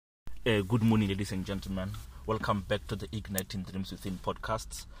Good morning, ladies and gentlemen. Welcome back to the Igniting Dreams Within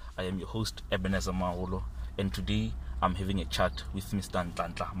podcasts. I am your host, Ebenezer Maholo, and today I'm having a chat with Mr.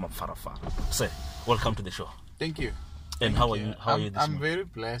 Ntantla Mafarafara. Sir, welcome to the show. Thank you. How are you? How are you this I'm morning? very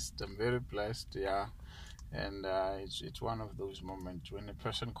blessed. I'm very blessed, yeah. And it's one of those moments when a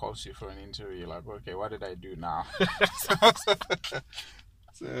person calls you for an interview, you're like, okay, what did I do now?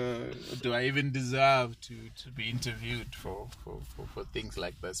 So do I even deserve to be interviewed for things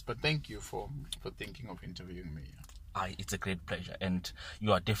like this? But thank you for thinking of interviewing me. It's a great pleasure, and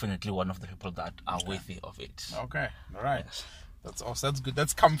you are definitely one of the people that are worthy of it. Okay, all right. Yes. That's awesome. That's good.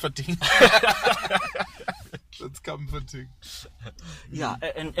 That's comforting. That's comforting. Yeah,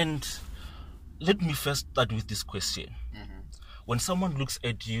 and let me first start with this question. When someone looks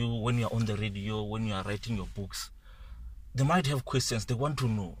at you, when you're on the radio, when you are writing your books, they might have questions. They want to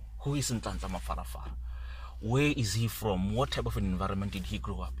know, who is Ntantla Mafarafara? Where is he from? What type of an environment did he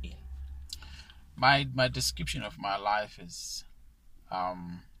grow up in? My description of my life is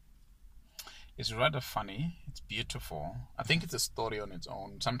rather funny. It's beautiful. I think it's a story on its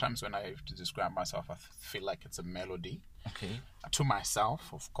own. Sometimes when I have to describe myself, I feel like it's a melody. Okay. To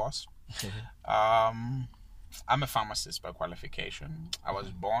myself, of course. Okay. I'm a pharmacist by qualification. I was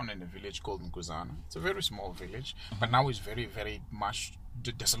born in a village called Nkuzana. It's a very small village, but now it's very, very much.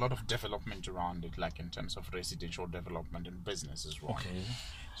 There's a lot of development around it, like in terms of residential development and business as well. Okay.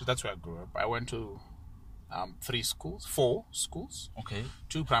 So that's where I grew up. I went to 4 schools. Okay.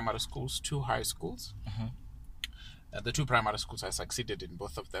 2 primary schools, 2 high schools. The 2 primary schools, I succeeded in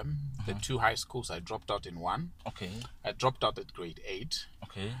both of them. The 2 high schools, I dropped out in 1. Okay. I dropped out at grade 8.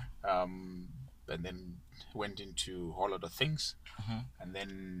 Okay. And then went into a whole lot of things. And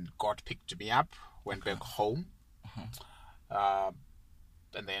then God picked me up, went back home.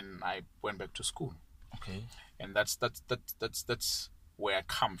 And then I went back to school. Okay. And that's where I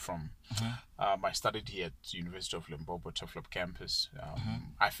come from. I studied here at University of Limpopo, Turflop campus.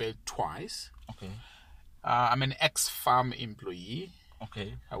 I failed twice. Okay. I'm an ex-farm employee.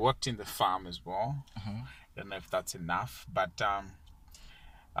 Okay. I worked in the farm as well. Don't know if that's enough, but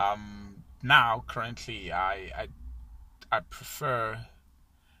now currently I prefer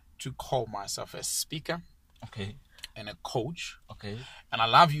to call myself a speaker. Okay. And a coach. Okay. And I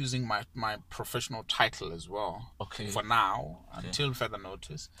love using my professional title as well. Okay. For now, until further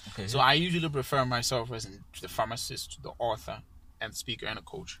notice. Okay. So I usually refer myself as the pharmacist, the author, and speaker, and a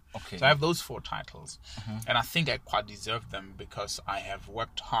coach. Okay. So I have those 4 titles. And I think I quite deserve them because I have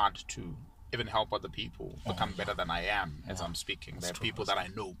worked hard to even help other people become better than I am as I'm speaking. There are people that I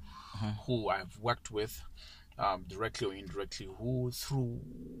know who I've worked with directly or indirectly, who through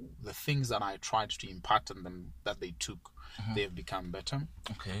the things that I tried to impart on them that they took, they have become better.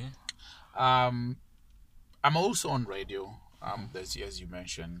 Okay. I'm also on radio, as you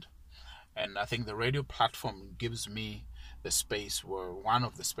mentioned, and I think the radio platform gives me the space where one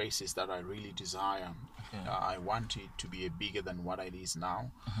of the spaces that I really desire. I want it to be bigger than what it is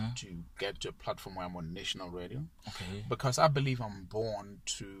now, to get to a platform where I'm on national radio. Okay. Because I believe I'm born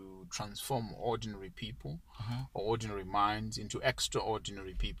to transform ordinary people or ordinary minds into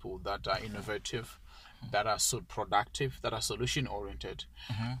extraordinary people that are innovative, that are so productive, that are solution-oriented,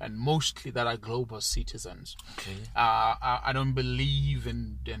 and mostly that are global citizens. Okay. I don't believe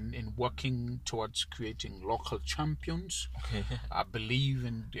in working towards creating local champions. Okay. I believe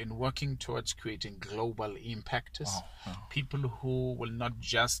in working towards creating global impactors, people who will not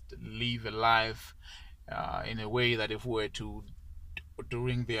just live a life in a way that if we were to,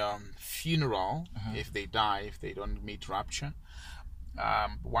 during their funeral, if they die, if they don't meet rapture,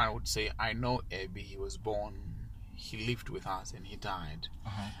 one would say, I know Abby, he was born, he lived with us, and he died.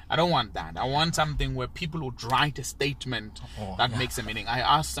 I don't want that. I want something where people would write a statement that makes a meaning. I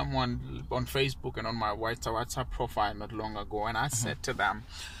asked someone on Facebook and on my WhatsApp profile not long ago, and I said to them,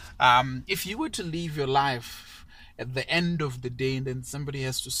 if you were to live your life at the end of the day and then somebody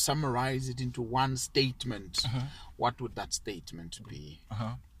has to summarize it into one statement, what would that statement be?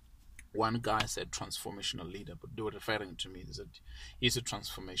 One guy said transformational leader, but they were referring to me. They said he's a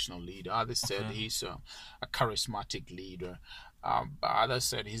transformational leader. Others said he's a charismatic leader. Others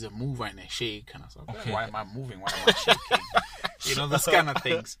said he's a mover and a shake. And I thought, why am I moving? Why am I shaking? Those kind of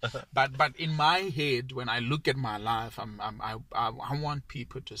things. But in my head, when I look at my life, I want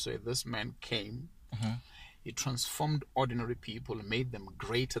people to say this man came. He transformed ordinary people, made them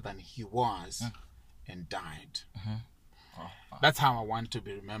greater than he was, and died. That's how I want to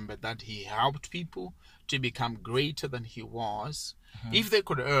be remembered, that he helped people to become greater than he was. If they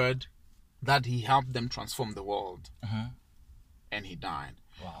could heard that he helped them transform the world, and he died.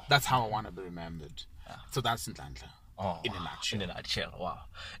 Wow. That's how I want to be remembered. So that's Ntantla. in a nutshell. In a nutshell, wow.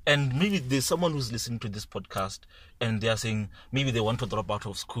 And maybe there's someone who's listening to this podcast and they're saying maybe they want to drop out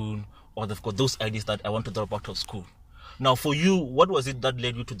of school, or they've got those ideas that I want to drop out of school. Now, for you, what was it that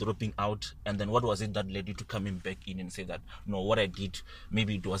led you to dropping out? And then what was it that led you to coming back in and say that, no, what I did,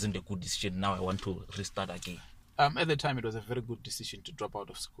 maybe it wasn't a good decision. Now I want to restart again. At the time, it was a very good decision to drop out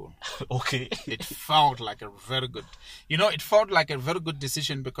of school. Okay. It felt like a very good, it felt like a very good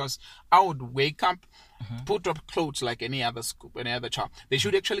decision, because I would wake up, put up clothes like any other school, any other child. They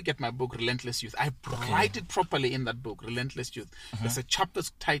should actually get my book, Relentless Youth. I write it properly in that book, Relentless Youth. There's a chapter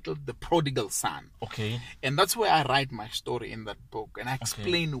titled The Prodigal Son. Okay. And that's where I write my story in that book. And I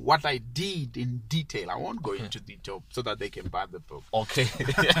explain what I did in detail. I won't go into detail so that they can buy the book. Okay.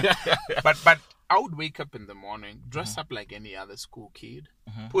 But I would wake up in the morning, dress up like any other school kid,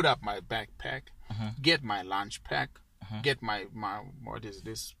 put up my backpack, get my lunch pack, get my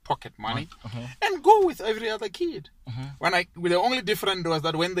pocket money, and go with every other kid. The only difference was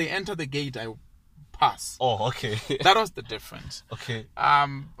that when they enter the gate, I pass. Oh, okay. That was the difference. Okay.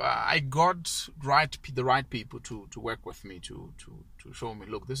 I got the right people to work with me to show me,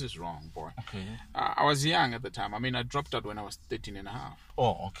 look, this is wrong, boy. Okay. I was young at the time. I mean, I dropped out when I was 13 and a half.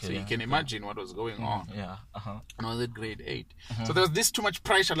 Oh, okay. So you can imagine what was going on. Yeah. And I was at grade 8. So there was this too much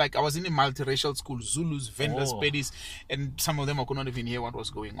pressure. Like, I was in a multiracial school, Zulus, Vendors, Pedis, and some of them I could not even hear what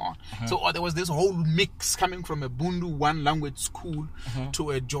was going on. So there was this whole mix coming from a Bundu one language school to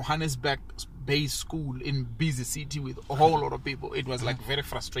a Johannesburg-based school in busy city with a whole lot of people. It was like very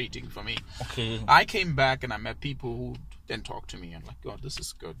frustrating for me. Okay. I came back and I met people who then talked to me and like, God, this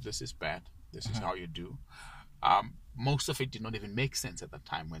is good, this is bad, this is how you do. Most of it did not even make sense at that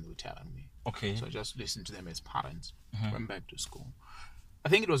time when they were telling me. Okay. So I just listened to them as parents, went back to school. I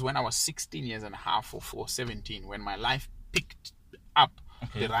think it was when I was 16 years and a half or 17 when my life picked up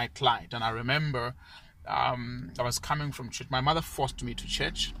the right light. And I remember I was coming from church. My mother forced me to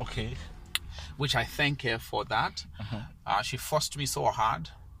church. Okay. Which I thank her for that. She forced me so hard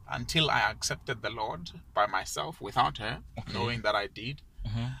until I accepted the Lord by myself without her, knowing that I did.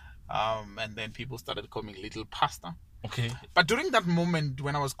 And then people started calling me Little Pastor. Okay. But during that moment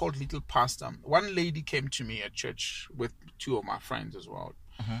when I was called Little Pastor, one lady came to me at church with two of my friends as well.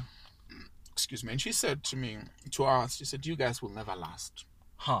 Excuse me. And she said to us, she said, you guys will never last.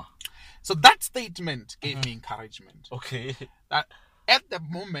 So that statement gave me encouragement. Okay. That at that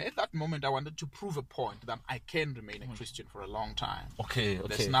moment, I wanted to prove a point that I can remain a Christian for a long time. Okay.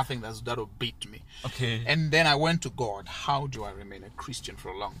 There's nothing that'll beat me. Okay. And then I went to God. How do I remain a Christian for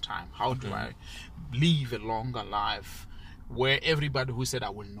a long time? How do I live a longer life where everybody who said I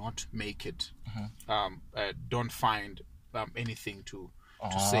will not make it don't find anything to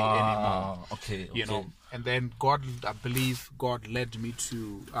say anymore? Okay. You know. And then God, I believe God led me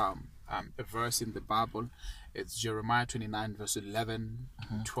to a verse in the Bible. It's Jeremiah 29, verse 11,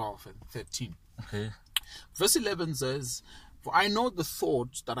 12, and 13. Okay. Verse 11 says, for I know the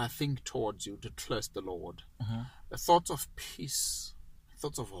thoughts that I think towards you, declares the Lord. The thoughts of peace,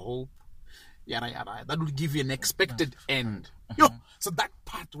 thoughts of hope, yada, yada. That will give you an expected end. So that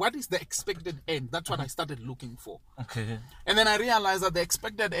part, what is the expected end? That's what I started looking for. Okay. And then I realized that the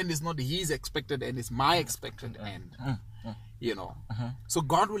expected end is not his expected end, it's my expected end. You know, so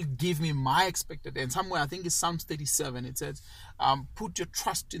God will give me my expected end. Somewhere, I think it's Psalms 37, it says, put your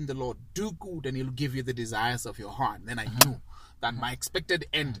trust in the Lord, do good, and he'll give you the desires of your heart. Then I knew that my expected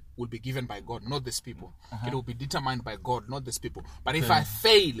end will be given by God, not these people. It will be determined by God, not these people. But if I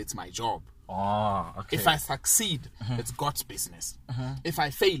fail, it's my job. If I succeed, it's God's business. If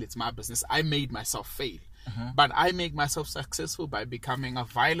I fail, it's my business. I made myself fail. But I make myself successful by becoming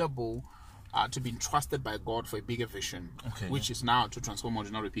available to be entrusted by God for a bigger vision, which is now to transform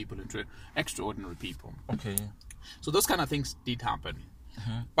ordinary people into extraordinary people. Okay. So those kind of things did happen.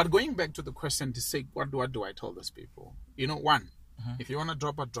 But going back to the question to say, what do I tell those people? You know, one, if you want to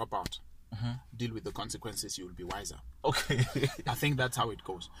drop out. Deal with the consequences, you will be wiser. Okay. I think that's how it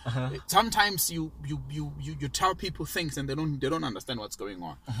goes. Sometimes you tell people things and they don't understand what's going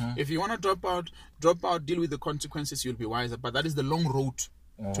on. If you want to drop out, deal with the consequences, you'll be wiser. But that is the long road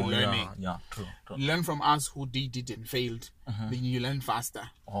to learning. Yeah, true. Learn from us who did it and failed. Then you learn faster.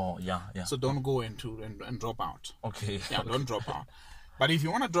 So don't go and drop out. Okay. Yeah, don't drop out. But if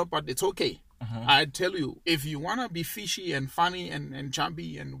you want to drop out, it's okay. I tell you, if you want to be fishy and funny and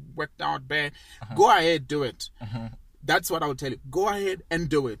jumpy and worked out bad, go ahead, do it. That's what I would tell you. Go ahead and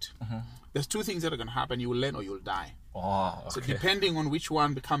do it. There's two things that are going to happen. You will learn or you'll die. So depending on which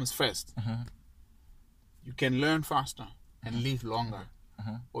one becomes first, you can learn faster and live longer.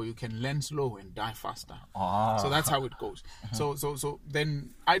 Or you can learn slow and die faster. So that's how it goes. So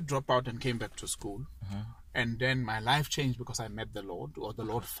then I dropped out and came back to school. And then my life changed because I met the Lord, or the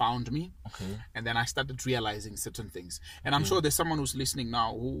Lord found me. Okay. And then I started realizing certain things. And I'm sure there's someone who's listening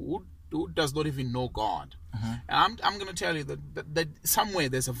now who does not even know God. And I'm going to tell you that somewhere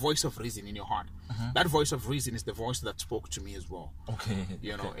there's a voice of reason in your heart. That voice of reason is the voice that spoke to me as well. Okay.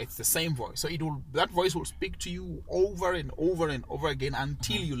 You know, it's the same voice. So that voice will speak to you over and over and over again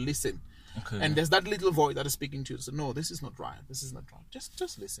until you listen. Okay. And there's that little voice that is speaking to you. So no, this is not right. This is not right.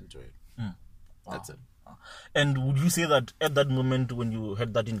 Just listen to it. That's it. And would you say that at that moment when you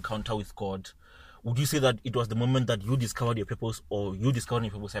had that encounter with God, would you say that it was the moment that you discovered your purpose, or you discovering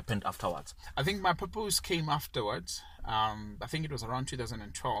your purpose happened afterwards? I think my purpose came afterwards. I think it was around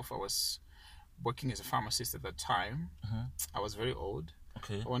 2012. I was working as a pharmacist at that time. I was very old.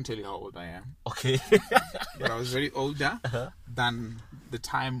 Okay. I won't tell you how old I am. Okay. But I was very older than the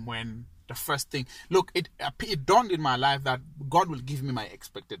time when the first thing. Look, it dawned in my life that God will give me my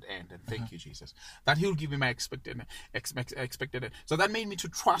expected end, and thank you, Jesus, that He will give me my expected end. So that made me to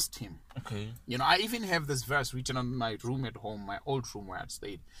trust Him. Okay. You know, I even have this verse written on my room at home, my old room where I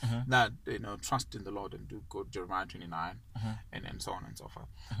stayed, that, you know, trust in the Lord and do good, Jeremiah 29, and so on and so forth.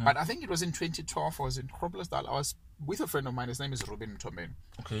 But I think it was in 2012, I was in Groblersdal. I was with a friend of mine. His name is Ruben Mtombeni.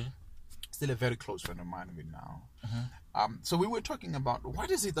 Okay. Still a very close friend of mine even now. So we were talking about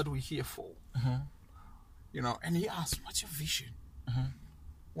what is it that we're here for, you know. And he asked, "What's your vision?"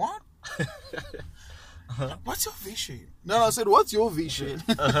 What? What's your vision? No, I said, "What's your vision?"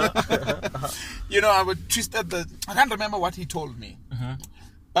 You know, I would twist at I can't remember what he told me,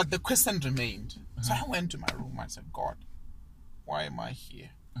 but the question remained. So I went to my room. I said, "God, why am I here?"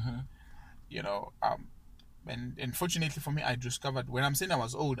 You know, and fortunately for me, I discovered, when I'm saying I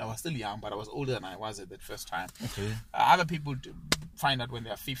was old, I was still young, but I was older than I was at that first time. Okay. Other people find out when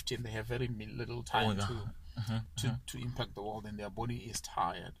they are 50 and they have very little time to impact the world, and their body is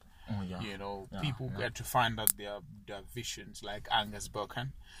tired. You know, people get to find out their visions, like Angus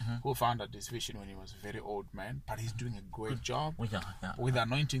Burkan, who found out his vision when he was a very old man, but he's doing a great job. With the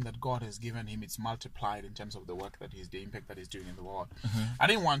anointing that God has given him, it's multiplied in terms of the work that the impact that he's doing in the world. I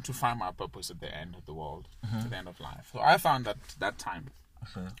didn't want to find my purpose at the end of the world, at the end of life. So I found that time.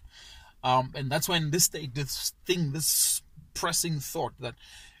 And that's when this pressing thought that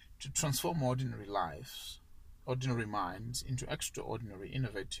to transform ordinary lives, ordinary minds into extraordinary,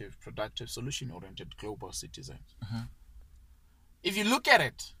 innovative, productive, solution-oriented global citizens. If you look at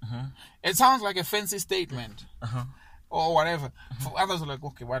it, it sounds like a fancy statement or whatever. For others, are like,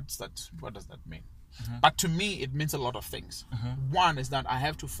 okay, what's that? What does that mean? But to me, it means a lot of things. One is that I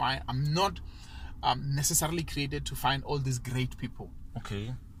have to find. I'm not necessarily created to find all these great people.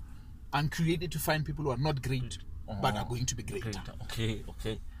 Okay. I'm created to find people who are not great, but are going to be great. Okay.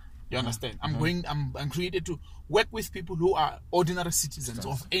 You understand? I'm created to work with people who are ordinary citizens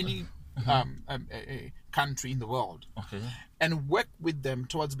of any country in the world. Okay. And work with them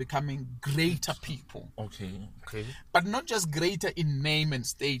towards becoming greater people. Okay. But not just greater in name and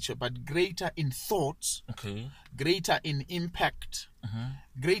stature, but greater in thoughts. Okay. Greater in impact.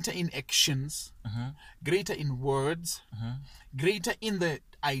 Greater in actions. Greater in words. Greater in the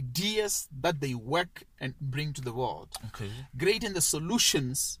ideas that they work and bring to the world. Okay. Greater in the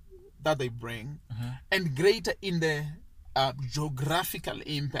solutions that they bring, and greater in the geographical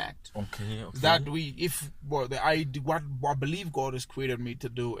impact. Okay. That what I believe God has created me to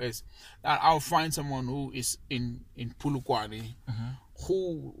do is that I'll find someone who is in Polokwane,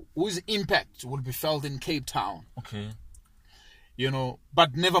 whose impact will be felt in Cape Town. Okay. You know,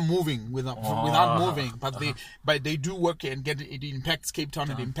 but never moving without moving. But they do work and get it impacts Cape Town,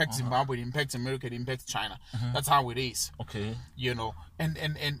 it impacts Zimbabwe, it impacts America, it impacts China. That's how it is. Okay. You know,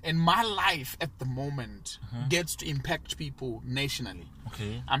 and my life at the moment gets to impact people nationally.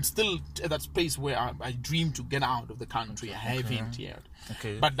 Okay. I'm still at that space where I dream to get out of the country. I haven't yet.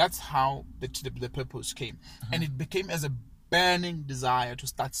 Okay. But that's how the purpose came, and it became as a burning desire to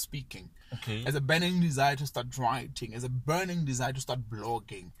start speaking. Okay. As a burning desire to start writing, as a burning desire to start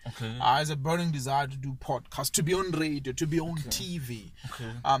blogging, as a burning desire to do podcasts, to be on radio, to be on TV.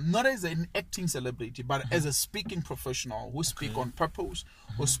 Not as an acting celebrity, but as a speaking professional who speak on purpose,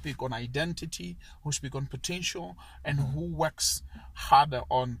 who speak on identity, who speak on potential, and who works harder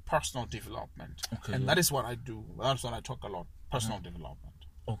on personal development. And that is what I do. That's what I talk a lot, personal development.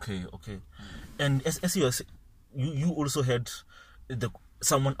 Okay. And as you also had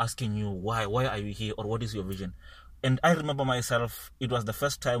someone asking you why are you here, or what is your vision? And I remember myself, it was the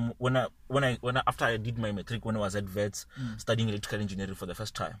first time when I after I did my matric, when I was at Wits studying electrical engineering for the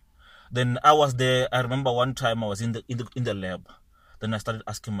first time. Then I was there. I remember one time I was in the lab. Then I started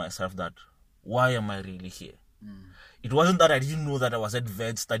asking myself that, why am I really here? It wasn't that I didn't know that I was at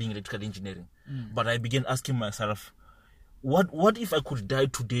VET studying electrical engineering, but I began asking myself, what if I could die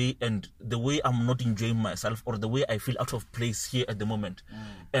today and the way I'm not enjoying myself or the way I feel out of place here at the moment,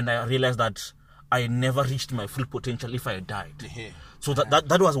 and I realized that I never reached my full potential if I died. So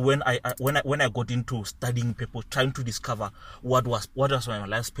that was when I got into studying purpose, trying to discover what was my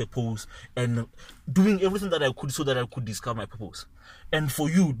life's purpose, and doing everything that I could so that I could discover my purpose. And for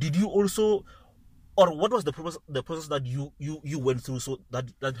you, did you also, or what was the process that you went through so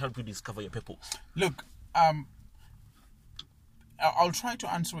that helped you discover your purpose? Look, I'll try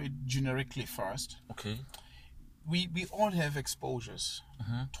to answer it generically first. Okay. We all have exposures,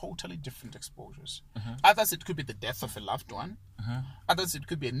 totally different exposures. Others, it could be the death of a loved one. Others, it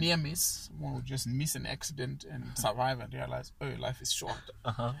could be a near miss. Someone will just miss an accident and survive and realize, oh, life is short.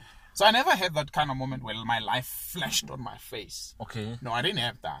 So I never had that kind of moment where my life flashed on my face. Okay. No, I didn't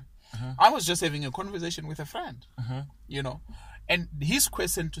have that. I was just having a conversation with a friend, and his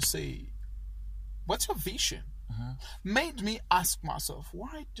question to say, what's your vision? Made me ask myself,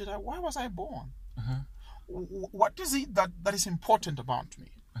 why was I born? What is it that is important about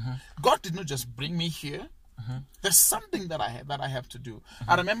me? God did not just bring me here. There's something that I have to do.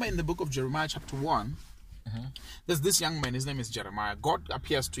 I remember in the book of Jeremiah chapter 1, there's this young man, his name is Jeremiah. God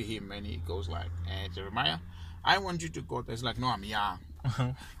appears to him and he goes like, Jeremiah, I want you to go there. He's like, no, I'm young.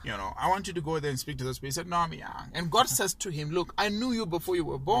 I want you to go there and speak to the Spirit. He said, no, I'm young. And God says to him, look, I knew you before you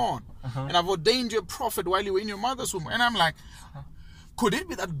were born. And I've ordained you a prophet while you were in your mother's womb. And I'm like, could it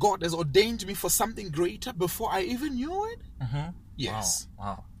be that God has ordained me for something greater before I even knew it? Yes.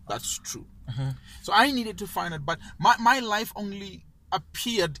 Wow. That's true. So I needed to find it. But my life only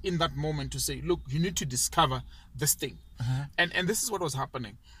appeared in that moment to say, look, you need to discover this thing. And this is what was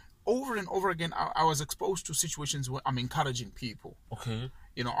happening. Over and over again, I was exposed to situations where I'm encouraging people. Okay.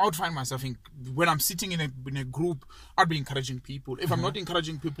 I would find myself when I'm sitting in a group, I'll be encouraging people. If I'm not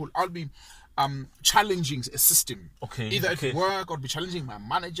encouraging people, I'll be challenging a system. Okay. Either at work, I'll be challenging my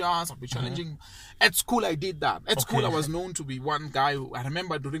managers, I'll be challenging. At school, I did that. At school, I was known to be one guy who, I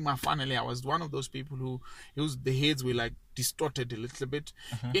remember during my final year, I was one of those people who the heads were like distorted a little bit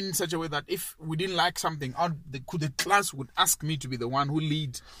in such a way that if we didn't like something, the class would ask me to be the one who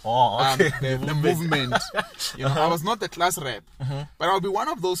leads the movement. I was not the class rep, but I'll be one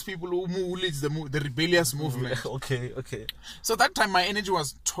of those people who leads the rebellious movement. Okay. So that time my energy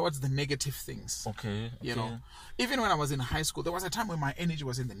was towards the negative things. Okay. Even when I was in high school, there was a time when my energy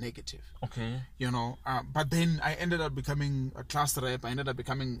was in the negative. Okay. But then I ended up becoming a class rep. I ended up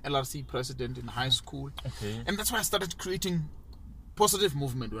becoming LRC president in high school. Okay. And that's why I started creating positive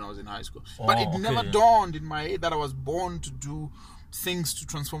movement when I was in high school. But it never dawned in my head that I was born to do things to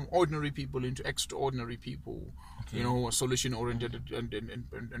transform ordinary people into extraordinary people. Who are solution oriented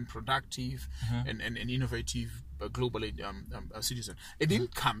and productive and innovative global citizen. It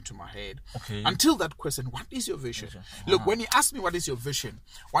didn't come to my head until that question, what is your vision? Look, when he asked me what is your vision,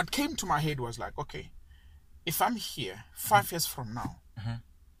 what came to my head was like, okay, if I'm here 5 years from now,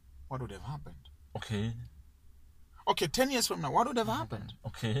 what would have happened? Okay, 10 years from now, what would have happened?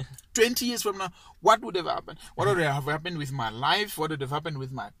 20 years from now, what would have happened? What would have happened with my life? What would have happened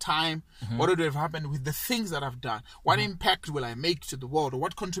with my time? What would have happened with the things that I've done? What impact will I make to the world? Or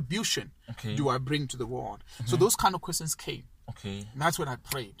what contribution do I bring to the world? So those kind of questions came. And that's when I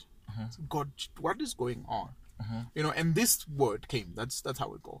prayed. So God, what is going on? And this word came. That's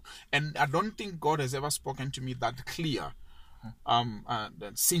how it goes. And I don't think God has ever spoken to me that clear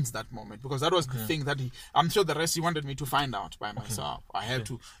since that moment, because that was the thing that I'm sure the rest he wanted me to find out by myself. I had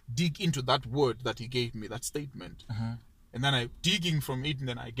to dig into that word that he gave me, that statement, and then I digging from it, and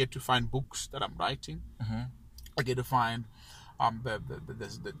then I get to find books that I'm writing. I get to find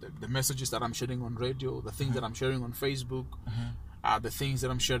the messages that I'm sharing on radio, the things that I'm sharing on Facebook, the things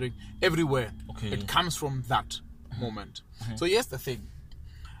that I'm sharing everywhere. It comes from that moment. So here's the thing: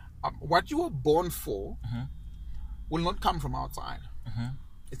 what you were born for will not come from outside.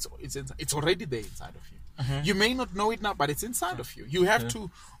 It's already there inside of you. You may not know it now, but it's inside of you. You have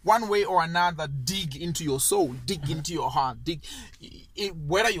to, one way or another, dig into your soul, dig into your heart,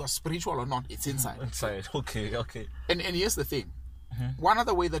 whether you are spiritual or not, it's inside. Okay. And here's the thing: one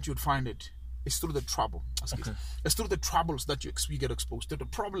other way that you'd find it is through the trouble. It's through the troubles that you get exposed to, the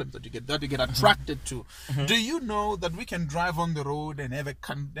problems that you get attracted to. Do you know that we can drive on the road and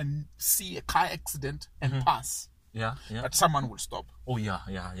and see a car accident and pass? Yeah. But someone will stop. Oh, yeah.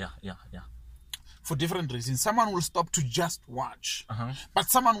 For different reasons. Someone will stop to just watch. But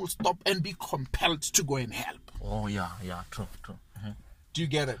someone will stop and be compelled to go and help. Oh, yeah. True. Do you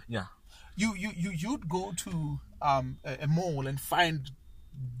get it? Yeah. You'd go to a mall and find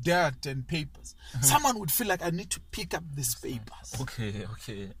dirt and papers. Someone would feel like, I need to pick up these papers.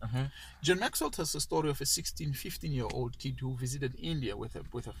 Okay. John Maxwell tells the story of a 16, 15-year-old kid who visited India with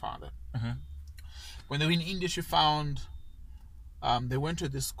her father. When they were in India, she found they went to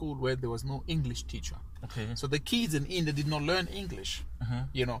this school where there was no English teacher. Okay. So the kids in India did not learn English,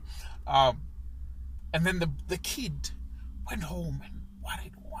 you know. And then the kid went home and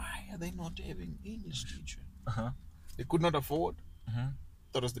worried, why are they not having English teacher? They could not afford.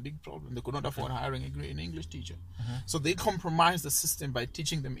 That was the big problem. They could not afford hiring an English teacher. So they compromised the system by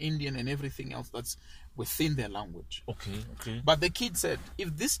teaching them Indian and everything else that's within their language. Okay. But the kid said,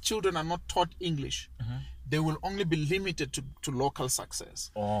 if these children are not taught English, they will only be limited to local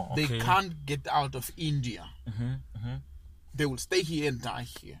success. Oh, okay. They can't get out of India. They will stay here and die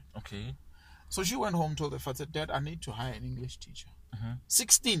here. Okay. So she went home, told the father, Dad, I need to hire an English teacher.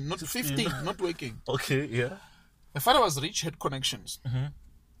 16, not 15, not working. Okay, yeah. The father was rich, had connections.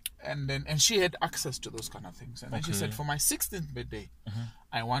 And she had access to those kind of things. And then she said, for my 16th birthday,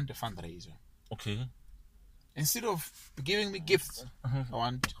 I want a fundraiser. Okay. Instead of giving me gifts, I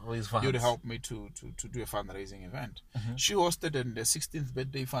want you to help me to do a fundraising event. She hosted a 16th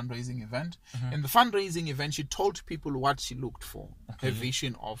birthday fundraising event. In the fundraising event, she told people what she looked for, her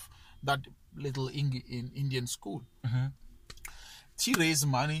vision of that little Indian school. She raised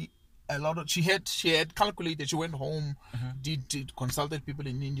money. She had calculated. She went home, did consulted people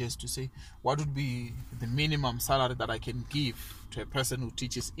in India to say what would be the minimum salary that I can give to a person who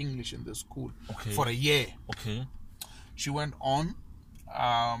teaches English in the school for a year. Okay. She went on,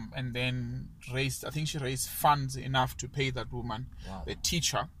 and then raised funds enough to pay that woman, the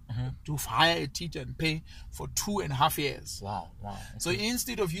teacher, to hire a teacher and pay for 2.5 years. Wow. Okay. So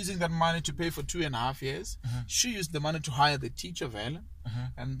instead of using that money to pay for 2.5 years, she used the money to hire the teacher, Velen,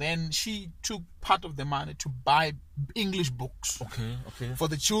 and then she took part of the money to buy English books for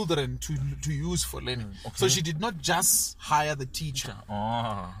the children to use for learning. So she did not just hire the teacher.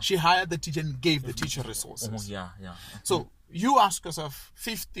 She hired the teacher and gave the teacher resources. Yeah. So you ask yourself,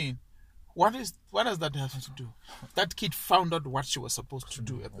 15, what does that have to do? That kid found out what she was supposed to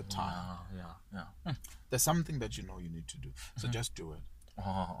do at the time. Yeah. There's something that you know you need to do. So just do it.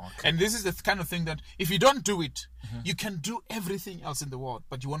 Okay. And this is the kind of thing that if you don't do it, you can do everything else in the world,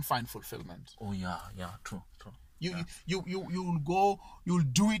 but you won't find fulfillment. True. You'll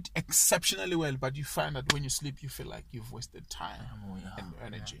do it exceptionally well, but you find that when you sleep, you feel like you've wasted time and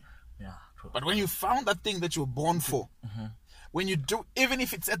energy. Yeah, true. But when you found that thing that you were born for, when you do, even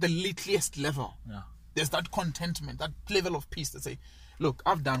if it's at the littlest level, there's that contentment, that level of peace that say, look,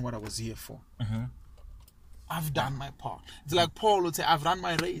 I've done what I was here for. I've done my part. It's like Paul would say, I've run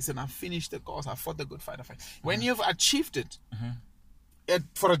my race and I've finished the course. I've fought the good fight of faith. When you've achieved it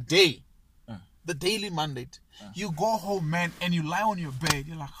for a day, the daily mandate, you go home, man, and you lie on your bed.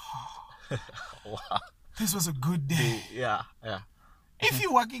 You're like, wow. This was a good day. Yeah. If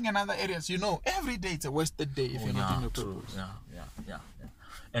you're working in other areas, you know, every day it's a wasted day if you're not in your purpose. Yeah.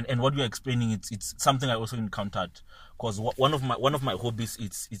 And what you're explaining, it's something I also encountered, because one of my hobbies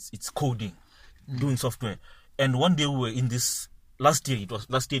it's coding, doing software. And one day we were in this last year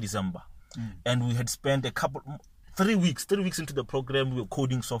December, and we had spent 3 weeks into the program. We were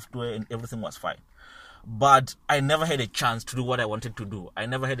coding software and everything was fine. But I never had a chance to do what I wanted to do. I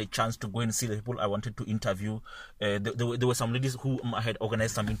never had a chance to go and see the people I wanted to interview. There were some ladies who I had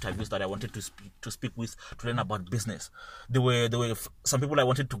organized some interviews that I wanted to speak with, to learn about business. There were some people I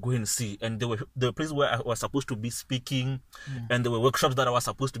wanted to go and see, and there were places where I was supposed to be speaking, and there were workshops that I was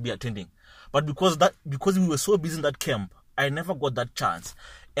supposed to be attending. But because we were so busy in that camp, I never got that chance.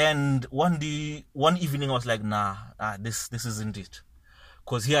 And one evening I was like, this isn't it.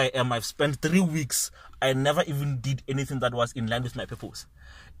 Because here I am, I've spent 3 weeks, I never even did anything that was in line with my purpose.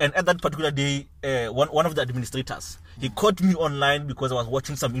 And at that particular day, one of the administrators, he caught me online because I was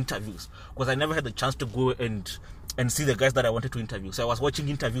watching some interviews. Because I never had the chance to go and see the guys that I wanted to interview. So I was watching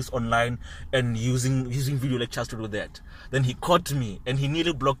interviews online and using video lectures to do that. Then he caught me and he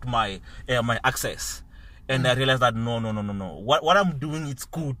nearly blocked my access. And I realized that no. What I'm doing, it's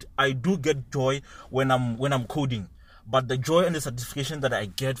good. I do get joy when I'm coding. But the joy and the satisfaction that I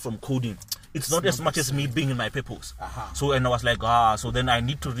get from coding, it's not as much as me being in my purpose. So, and I was like, so then I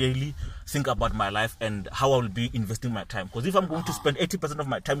need to really think about my life and how I will be investing my time. Because if I'm going to spend 80% of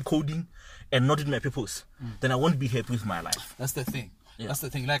my time coding and not in my purpose, then I won't be happy with my life. That's the thing. Yeah. That's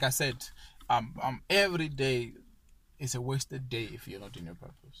the thing. Like I said, every day is a wasted day if you're not in your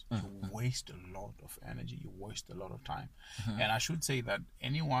purpose. You waste a lot of energy. You waste a lot of time. And I should say that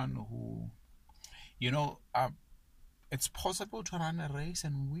anyone who, it's possible to run a race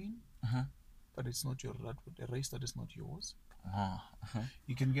and win, but it's not a race that is not yours.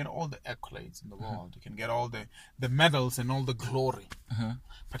 You can get all the accolades in the world. You can get all the medals and all the glory.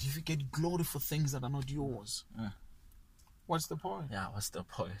 But if you get glory for things that are not yours, what's the point? Yeah, what's the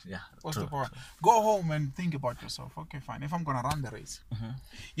point? Yeah. What's the point? Go home and think about yourself. Okay, fine. If I'm going to run the race.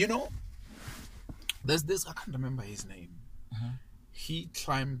 You know, there's this, I can't remember his name. He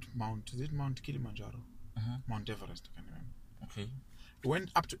climbed Mount Kilimanjaro? Mount Everest, I can't remember. Okay. He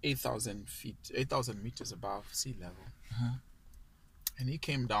went up to 8,000 feet, 8,000 meters above sea level. And he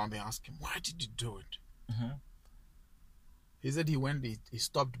came down, they asked him, why did you do it? He said he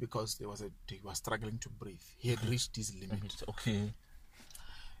stopped because he was struggling to breathe. He had reached his limit. Okay. He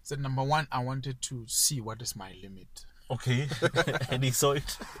said, number one, I wanted to see what is my limit. Okay. And he saw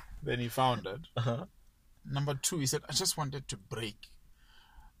it. Then he found it. Number two, he said, I just wanted to break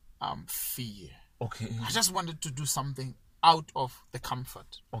fear. Okay. I just wanted to do something out of the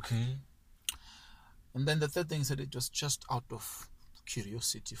comfort. Okay. And then the third thing, he said, it was just out of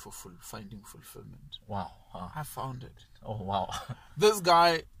curiosity for finding fulfillment. Wow. I found it. Oh, wow. This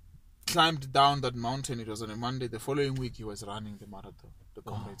guy climbed down that mountain. It was on a Monday. The following week, he was running the marathon, the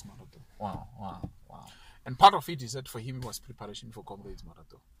Comrades Marathon. Wow. And part of it, he said, for him, was preparation for Comrades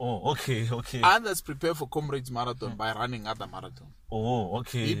Marathon. Oh, okay. Others prepare for Comrades Marathon by running other marathons. Oh,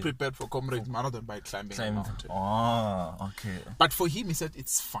 okay. He prepared for Comrades Marathon by climbing a mountain. Oh, okay. But for him, he said,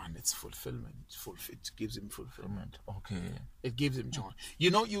 it's fun, it's fulfillment. It gives him fulfillment. Okay. It gives him joy. You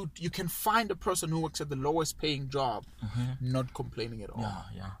know, you can find a person who works at the lowest paying job not complaining at all.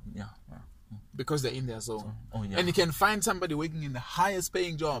 Yeah. Because they're in their zone. Oh, yeah. And you can find somebody working in the highest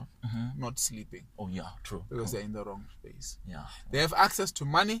paying job not sleeping. Oh, yeah, true. Because they're in the wrong space. Yeah. They have access to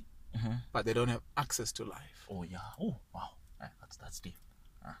money, but they don't have access to life. Oh, yeah. Oh, wow. That's deep.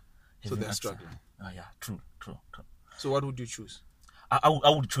 So they're struggling. Yeah, true. So what would you choose? I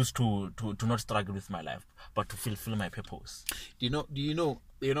would choose to not struggle with my life, but to fulfill my purpose. Do you know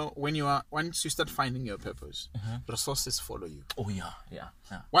once you start finding your purpose, resources follow you. Oh yeah.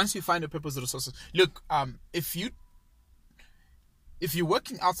 Once you find a purpose, resources look. If you're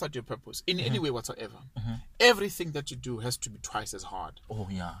working outside your purpose in any way whatsoever, everything that you do has to be twice as hard. Oh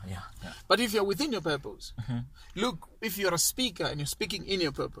yeah. But if you're within your purpose, look, if you're a speaker and you're speaking in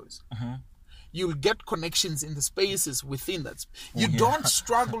your purpose, you'll get connections in the spaces within that. You don't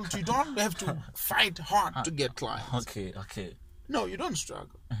struggle. You don't have to fight hard to get clients. Okay. No, you don't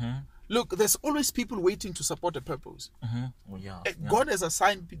struggle. Look, there's always people waiting to support a purpose. Oh, yeah. God has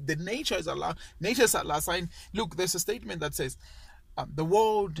assigned, the nature is assigned. Look, there's a statement that says, the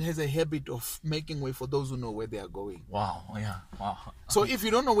world has a habit of making way for those who know where they are going. Wow, yeah, wow. So if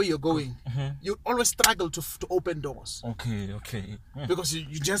you don't know where you're going, you always struggle to open doors. Okay. Because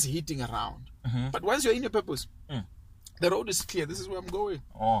you're just hitting around. But once you're in your purpose, the road is clear. This is where I'm going.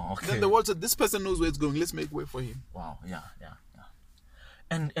 Oh, okay. Then the world said, this person knows where it's going. Let's make way for him. Wow, yeah.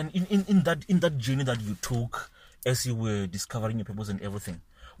 And in that journey that you took as you were discovering your purpose and everything,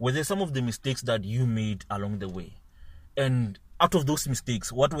 were there some of the mistakes that you made along the way? And out of those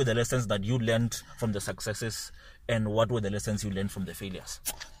mistakes, what were the lessons that you learned from the successes, and what were the lessons you learned from the failures?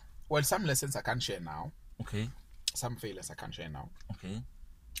 Well, some lessons I can't share now. Okay. Some failures I can't share now. Okay.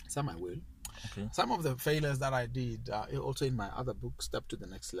 Some I will. Okay. Some of the failures that I did also in my other book, Step to the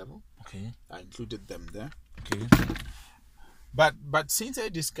Next Level. Okay. I included them there. Okay. But since I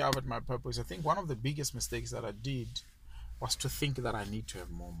discovered my purpose, I think one of the biggest mistakes that I did was to think that I need to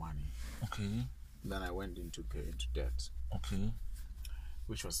have more money. Okay. Then I went into debt. Okay.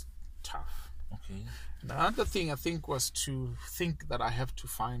 Which was tough. Okay. And another thing I think was to think that I have to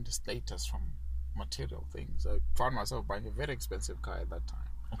find status from material things. I found myself buying a very expensive car at that time.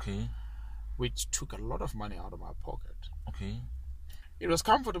 Okay. Which took a lot of money out of my pocket. Okay. It was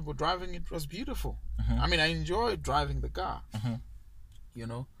comfortable driving. It was beautiful. I mean, I enjoyed driving the car. You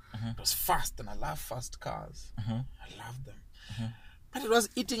know, it was fast, and I love fast cars. I love them. But it was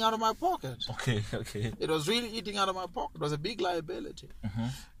eating out of my pocket. Okay. It was really eating out of my pocket. It was a big liability.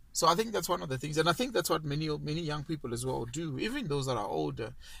 So I think that's one of the things. And I think that's what many young people as well do. Even those that are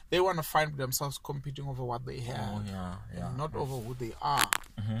older, they want to find themselves competing over what they have. Oh, yeah. And not over who they are.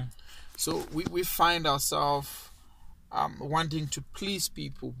 So we find ourselves wanting to please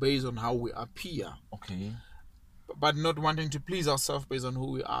people based on how we appear. Okay. But not wanting to please ourselves based on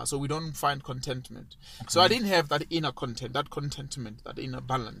who we are. So we don't find contentment. Okay. So I didn't have that inner content, that contentment, that inner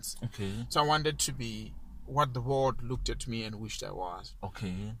balance. Okay. So I wanted to be what the world looked at me and wished I was.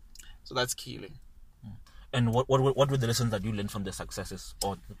 Okay. So that's killing. And what were the lessons that you learned from the successes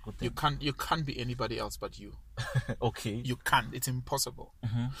or the good things? You can't be anybody else but you. Okay. You can't. It's impossible.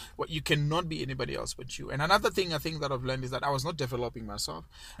 What you cannot be anybody else but you. And another thing I think that I've learned is that I was not developing myself.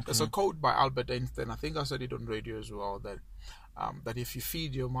 There's a quote by Albert Einstein. I think I said it on radio as well, that that if you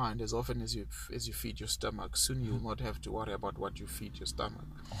feed your mind as often as you feed your stomach, soon you will not have to worry about what you feed your stomach.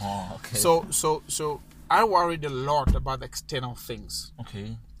 Oh, okay. So I worried a lot about external things.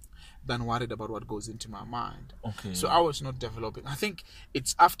 Okay. Than worried about what goes into my mind. Okay. So I was not developing. I think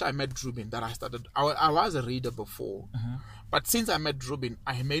it's after I met Rubin that I started. I was a reader before, but since I met Rubin,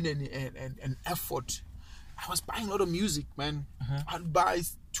 I made an effort. I was buying a lot of music, man. I'd buy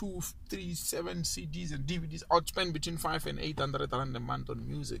 2, 3, 7 CDs and DVDs. I'd spend between 500 and 800 rand a month on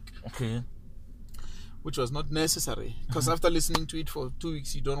music. Okay. Which was not necessary, because after listening to it for 2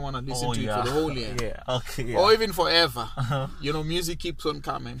 weeks, you don't want to listen to it for the whole year. Yeah. Okay. Yeah. Or even forever. Music keeps on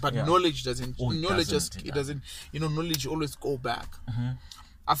coming, but knowledge doesn't. Knowledge always go back.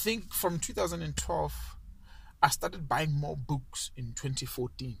 I think from 2012, I started buying more books in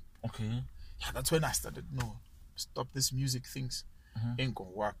 2014. Okay. Yeah, that's when I started. No, stop this music things. Ain't gonna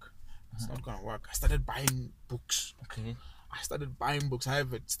work. It's not gonna work. I started buying books. Okay. I started buying books. I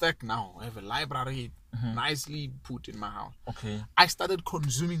have a stack now. I have a library nicely put in my house. Okay. I started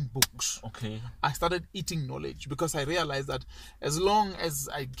consuming books. Okay. I started eating knowledge because I realized that as long as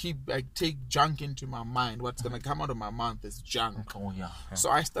I take junk into my mind, what's going to come out of my mouth is junk. Oh, yeah. So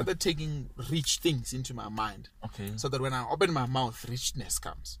I started taking rich things into my mind. Okay. So that when I open my mouth, richness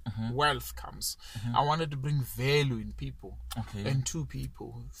comes, wealth comes. I wanted to bring value in people and to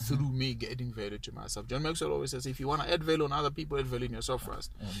people through me getting value to myself. John Maxwell always says, if you want to add value on other people, add value in yourself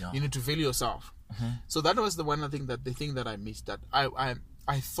first. You need to value yourself. So that was the thing that I missed, that I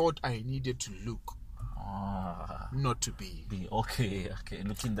thought I needed to look, not to be. Okay,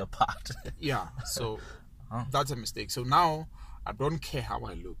 looking the part. Yeah, so that's a mistake. So now I don't care how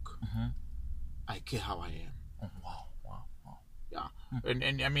I look. I care how I am. Oh, wow. Yeah,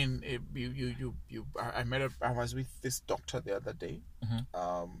 and I mean, I was with this doctor the other day.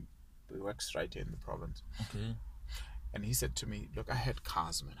 We works right here in the province. Okay. And he said to me, look, I had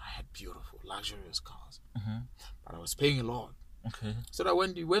cars, man. I had beautiful, luxurious cars. But I was paying a lot. Okay. So he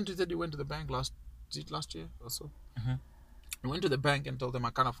said he went to the bank last year or so? He went to the bank and told them, I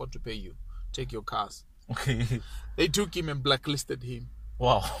can't afford to pay you. Take your cars. Okay. They took him and blacklisted him.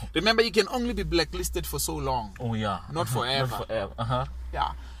 Wow. Remember, you can only be blacklisted for so long. Oh, yeah. Not forever. Not forever.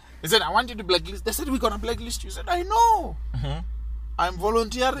 Yeah. He said, I want you to blacklist. They said, we're going to blacklist you. He said, I know. I'm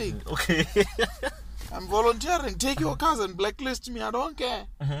volunteering. Okay. I'm volunteering. Take your cars and blacklist me. I don't care.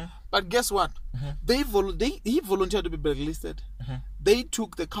 But guess what? He volunteered to be blacklisted. They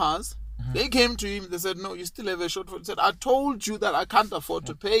took the cars. They came to him. They said, no, you still have a shortfall. He said, I told you that I can't afford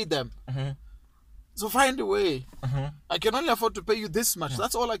to pay them. So find a way. I can only afford to pay you this much.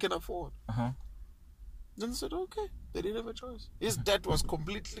 That's all I can afford. Then they said, okay. They didn't have a choice. His debt was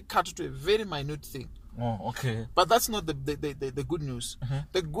completely cut to a very minute thing. Oh, okay. But that's not the good news.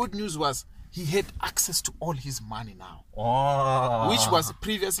 The good news was he had access to all his money now. Oh. Which was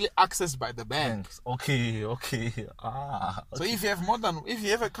previously accessed by the bank. Okay. So if you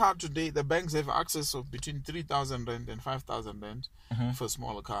have a car today, the banks have access of between 3,000 rand and 5,000 rand for a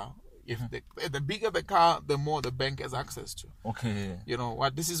smaller car. If the bigger the car, the more the bank has access to. Okay. You know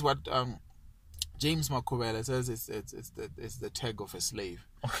what? This is what James Machiavelli says. It's the tag of a slave.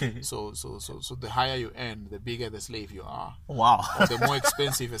 Okay. So the higher you earn, the bigger the slave you are. Wow. Or the more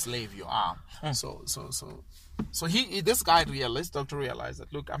expensive a slave you are. So this doctor realized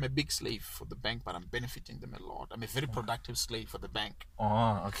that, look, I'm a big slave for the bank, but I'm benefiting them a lot. I'm a very productive slave for the bank.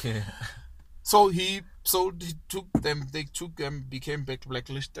 Oh, okay. So he took them. They took them, became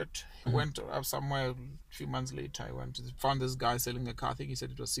blacklisted. He went up somewhere a few months later. Found this guy selling a car. I think he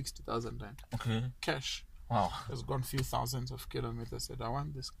said it was 60,000 rand. Okay. Cash. Wow. Has gone a few thousands of kilometers. Said, I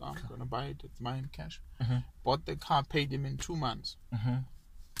want this car. I'm gonna buy it. It's mine, cash. Bought the car. Paid him in 2 months.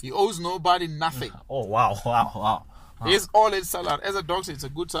 He owes nobody nothing. Oh, wow. Here's all his salary. As a doctor, it's a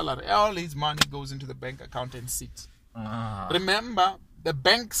good salary. All his money goes into the bank account and sits. Remember, the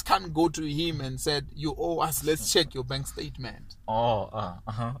banks can't go to him and said, you owe us, let's check your bank statement.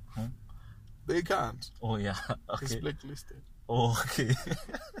 They can't. Oh, yeah. Okay. He's blacklisted. Oh, okay.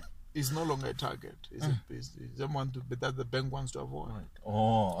 He's no longer a target. He's someone that the bank wants to avoid. Right.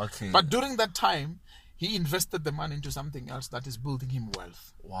 Oh, okay. But during that time, he invested the money into something else that is building him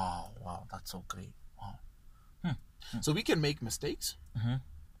wealth. Wow. That's so great. Wow. So we can make mistakes.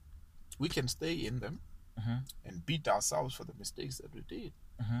 We can stay in them. And beat ourselves for the mistakes that we did.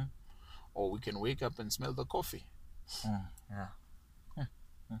 Or we can wake up and smell the coffee.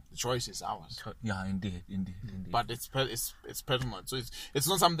 The choice is ours. Yeah, indeed. But it's personal. So it's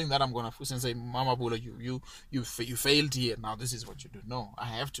not something that I'm gonna force and say, Mama Bula, you failed here. Now this is what you do. No, I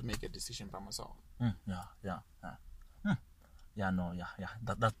have to make a decision by myself. That's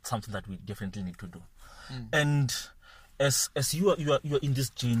something that we definitely need to do. And as you are in this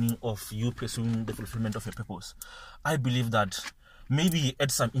journey of you pursuing the fulfillment of your purpose, I believe that maybe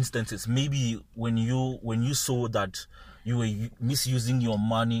at some instances, maybe when you saw that you were misusing your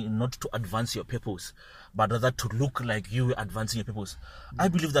money not to advance your purpose, but rather to look like you were advancing your purpose, I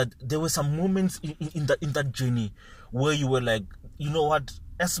believe that there were some moments in that journey where you were like, you know what,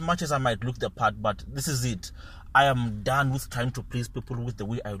 as much as I might look the part, but this is it. I am done with trying to please people with the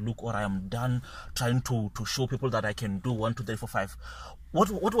way I look, or I am done trying to show people that I can do 1, 2, 3, 4, 5.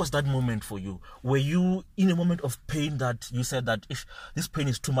 What was that moment for you? Were you in a moment of pain that you said that this pain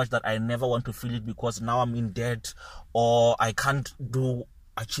is too much, that I never want to feel it because now I'm in debt, or I can't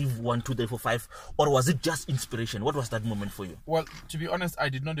achieve 1, 2, 3, 4, 5, or was it just inspiration? What was that moment for you? Well, to be honest, I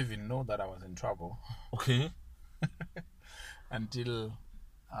did not even know that I was in trouble. Okay. Until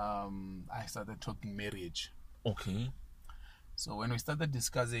I started talking marriage. Okay. So when we started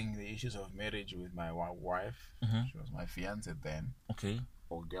discussing the issues of marriage with my wife, she was my fiancée then. Okay.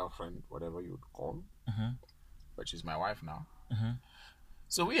 Or girlfriend, whatever you would call. But she's my wife now.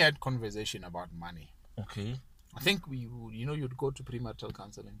 So we had conversation about money. Okay. I think you'd go to premarital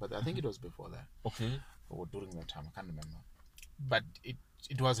counseling, but I think it was before that. Okay. Or during that time, I can't remember. But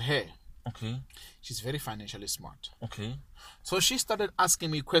it was her. Okay. She's very financially smart. Okay. So she started asking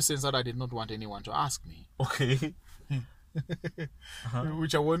me questions that I did not want anyone to ask me. Okay.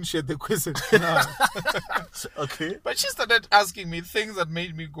 Which I won't share the question. Okay. But she started asking me things that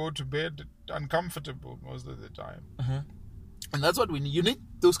made me go to bed uncomfortable most of the time. And that's what we need. You need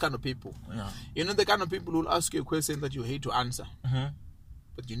those kind of people. Yeah. You know, the kind of people who will ask you a question that you hate to answer.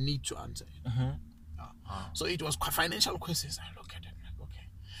 But you need to answer it. So it was quite financial questions. I look at it and like, okay,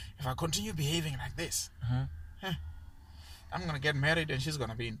 if I continue behaving like this, I'm going to get married and she's going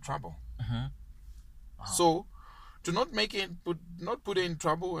to be in trouble. So to not put her in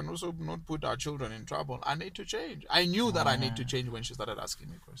trouble and also not put our children in trouble, I need to change. I knew that I need to change when she started asking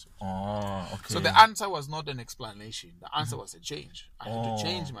me questions. Okay. So the answer was not an explanation. The answer was a change. I had to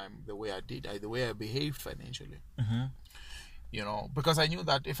change the way the way I behaved financially. You know, because I knew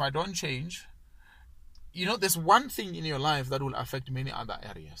that if I don't change, you know, there's one thing in your life that will affect many other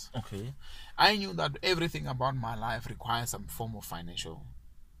areas. Okay. I knew that everything about my life requires some form of financial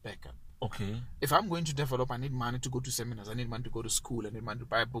backup. Okay. If I'm going to develop, I need money to go to seminars, I need money to go to school, I need money to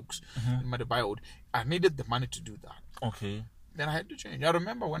buy books, I need money to buy wood. I needed the money to do that. Okay. Then I had to change. I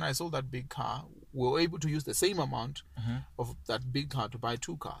remember when I sold that big car, we were able to use the same amount of that big car to buy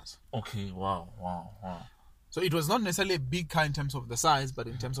 2 cars. Okay. Wow. So it was not necessarily a big car in terms of the size, but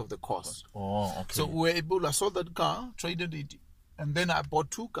in terms of the cost. Okay. So we were able, I sold that car, traded it, and then I bought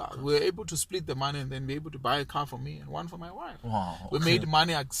 2 cars. We were able to split the money and then be able to buy a car for me and one for my wife. Wow. Okay. We made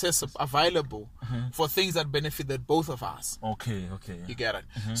money available for things that benefited both of us. Okay. You get it?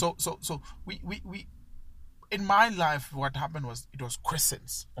 So we in my life, what happened was it was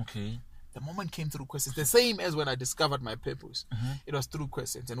questions. Okay. The moment came through questions. The same as when I discovered my purpose. It was through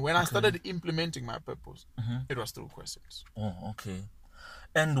questions. And when I started implementing my purpose, it was through questions. Oh, okay.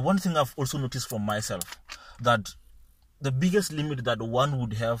 And one thing I've also noticed for myself, that the biggest limit that one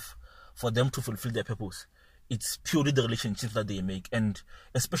would have for them to fulfill their purpose, it's purely the relationships that they make. And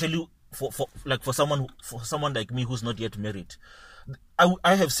especially for someone like me who's not yet married,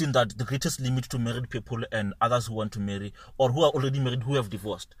 I have seen that the greatest limit to married people and others who want to marry or who are already married who have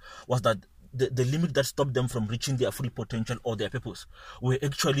divorced was that the limit that stopped them from reaching their full potential or their purpose were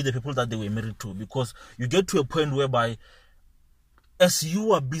actually the people that they were married to. Because you get to a point whereby as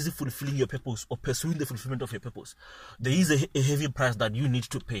you are busy fulfilling your purpose or pursuing the fulfillment of your purpose, there is a heavy price that you need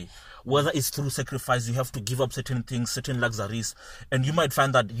to pay. Whether it's through sacrifice, you have to give up certain things, certain luxuries, and you might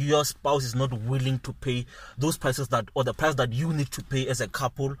find that your spouse is not willing to pay those prices or the price that you need to pay as a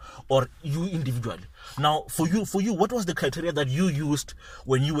couple or you individually. Now, for you, what was the criteria that you used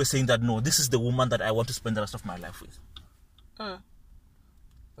when you were saying that, no, this is the woman that I want to spend the rest of my life with? That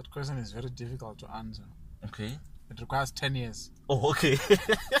question is very difficult to answer. Okay. It requires 10 years. Oh, okay.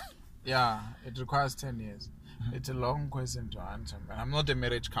 Yeah, it requires 10 years. It's a long question to answer. And I'm not a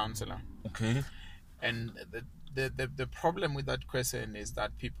marriage counselor. Okay. And the problem with that question is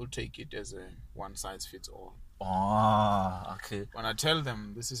that people take it as a one-size-fits-all. Okay. When I tell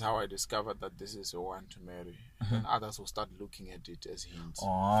them this is how I discovered that this is a one to marry, then others will start looking at it as hints.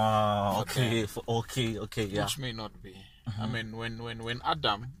 Okay, yeah. Which may not be. I mean, when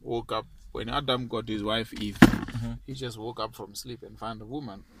Adam woke up when Adam got his wife Eve, he just woke up from sleep and found a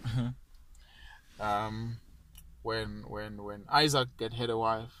woman. When Isaac had a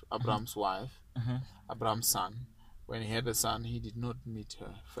wife, Abraham's wife, Abraham's son, when he had a son, he did not meet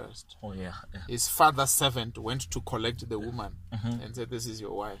her first. Oh yeah. His father's servant went to collect the woman and said, "This is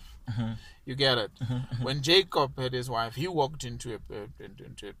your wife." You get it? When Jacob had his wife, he walked into a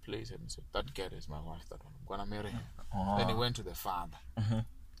place and said, "That girl is my wife. That one, I'm gonna marry her." Then he went to the father.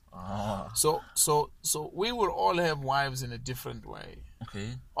 So we will all have wives in a different way.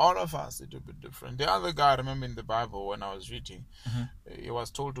 Okay. All of us, it will be different. The other guy, I remember in the Bible when I was reading, he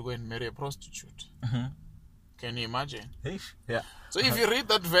was told to go and marry a prostitute. Can you imagine? Yeah. So if you read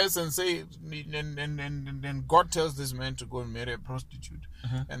that verse and say, and God tells this man to go and marry a prostitute,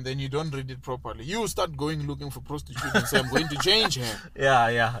 and then you don't read it properly, you will start going looking for prostitute and say, "I'm going to change her."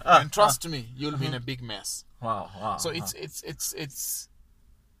 Yeah. And trust me, you'll be in a big mess. Wow. So it's.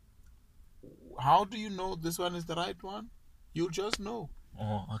 How do you know this one is the right one? You'll just know.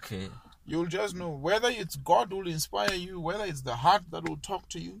 Oh, okay. You'll just know whether it's God who will inspire you, whether it's the heart that will talk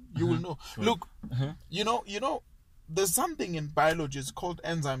to you. You will know. Sure. Look, you know, there's something in biology. It's called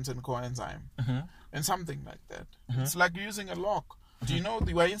enzymes and coenzyme, and something like that. It's like using a lock. Do you know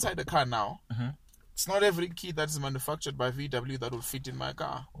you are inside a car now? It's not every key that is manufactured by VW that will fit in my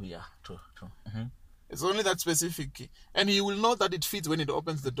car. Oh yeah, true. It's only that specific key, and you will know that it fits when it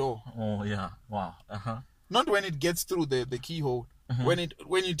opens the door. Oh yeah, wow. Not when it gets through the keyhole. When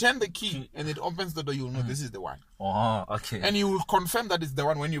you turn the key and it opens the door, you'll know this is the one. Oh, okay. And you will confirm that it's the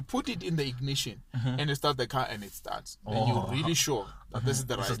one when you put it in the ignition and you start the car and it starts. Then you're really sure that this is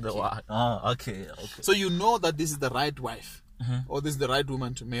the right This is the key. one. Oh, okay. So you know that this is the right wife or this is the right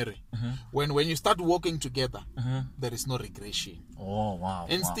woman to marry. When you start working together, there is no regression. Oh, wow.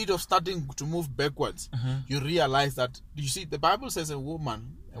 Instead of starting to move backwards, you realize that, you see, the Bible says a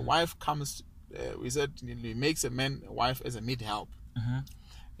wife comes, we said, he makes a man a wife as a meet help.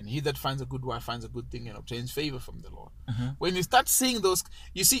 And he that finds a good wife finds a good thing and obtains favor from the Lord. When you start seeing those,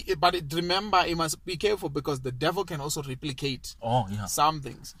 you see, but remember, you must be careful because the devil can also replicate some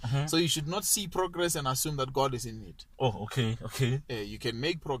things. So you should not see progress and assume that God is in it. Oh, okay. You can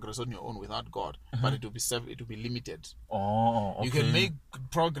make progress on your own without God, but it will be limited. Oh, okay. You can make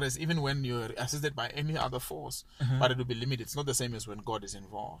progress even when you're assisted by any other force, but it will be limited. It's not the same as when God is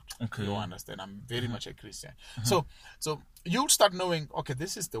involved. Okay. You understand? I'm very much a Christian. So you'll start knowing, okay,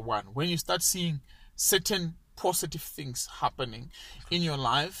 this is the one. When you start seeing certain positive things happening in your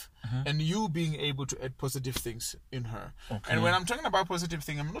life and you being able to add positive things in her. Okay. And when I'm talking about positive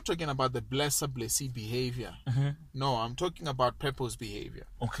thing, I'm not talking about the blessee behavior. No, I'm talking about purpose behavior.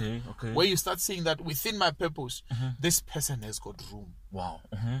 Okay. Where you start seeing that within my purpose, this person has got room. Wow.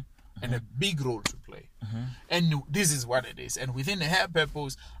 And a big role to play. And this is what it is. And within her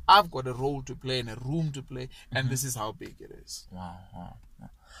purpose, I've got a role to play and a room to play. And this is how big it is. Wow.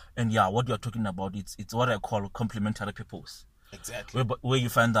 And yeah, what you're talking about, it's what I call complementary purpose. Exactly. Where you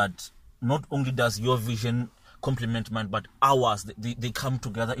find that not only does your vision complement mine, but ours, they come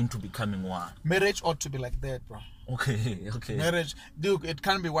together into becoming one. Marriage ought to be like that, bro. Okay. Marriage, look, it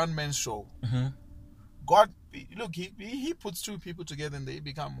can't be one man's show. God, look, he puts two people together and they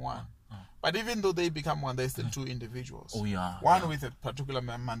become one. But even though they become one, they're still two individuals. Oh, yeah. One with a particular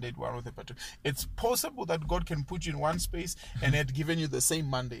mandate, one with a particular... It's possible that God can put you in one space and had given you the same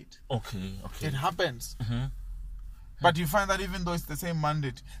mandate. Okay. It happens. But you find that even though it's the same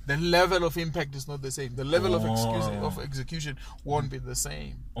mandate, the level of impact is not the same. The level of execution won't be the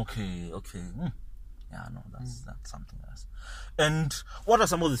same. Okay. Yeah, no, that's something else. And what are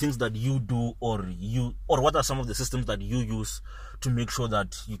some of the things that you do, or what are some of the systems that you use to make sure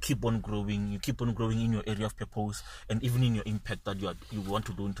that you keep on growing in your area of purpose and even in your impact that you want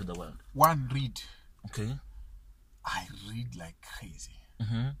to do into the world? One, read. Okay. I read like crazy.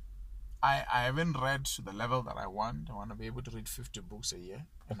 I haven't read to the level that I want. I want to be able to read 50 books a year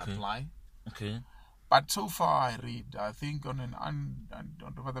and apply. Okay. But so far I read, I think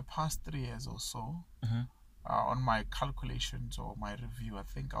over the past 3 years or so, on my calculations or my review, I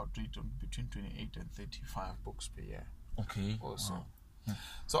think I'll read between 28 and 35 books per year. Okay. Also. Wow.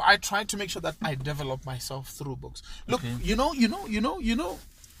 So I try to make sure that I develop myself through books. Look, you know,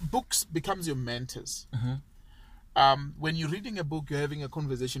 books becomes your mentors. When you're reading a book, you're having a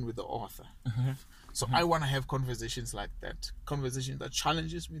conversation with the author. So I want to have conversations like that. Conversations that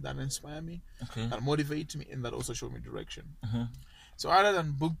challenges me, that inspire me, that motivate me, and that also show me direction. So other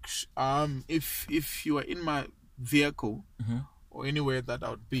than books, if you are in my vehicle or anywhere that I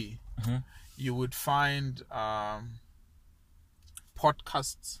would be, you would find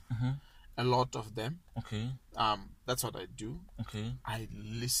podcasts A lot of them. Okay. That's what I do. Okay. I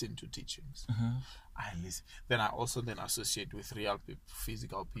listen to teachings. Mm-hmm. I listen. Then I also associate with real people,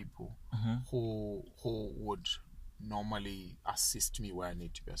 physical people, Mm-hmm. who would normally assist me where I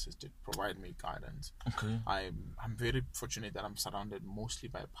need to be assisted, provide me guidance. Okay. I'm very fortunate that I'm surrounded mostly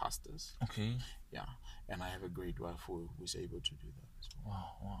by pastors. Okay. Yeah, and I have a great wife who is able to do that as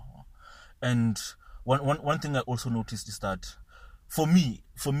well. Wow. And one thing I also noticed is that for me,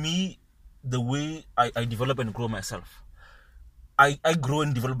 the way I develop and grow myself, I grow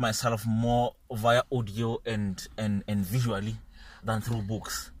and develop myself more via audio and visually than through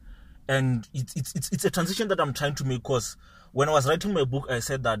books. And it's a transition that I'm trying to make, because when I was writing my book, I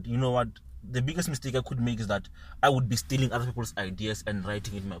said that, you know what, the biggest mistake I could make is that I would be stealing other people's ideas and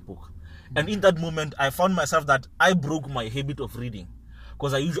writing in my book. And in that moment, I found myself that I broke my habit of reading,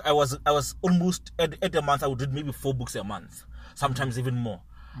 because I was almost at a month I would read maybe 4 books a month, sometimes even more.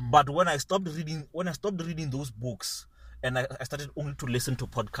 But when I stopped reading those books, and I started only to listen to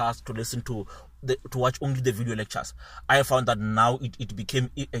podcasts, to watch only the video lectures, I found that now it became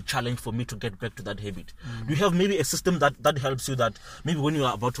a challenge for me to get back to that habit. Do you have maybe a system that helps you, that maybe when you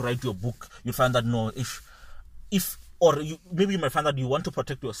are about to write your book, you find that no, maybe you might find that you want to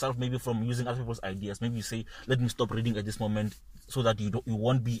protect yourself maybe from using other people's ideas. Maybe you say, let me stop reading at this moment, so that you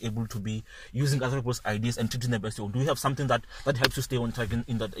won't be able to be using other people's ideas and treating them as your own. Do you have something that helps you stay on track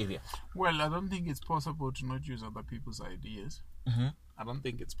in that area? Well, I don't think it's possible to not use other people's ideas. Mm-hmm. I don't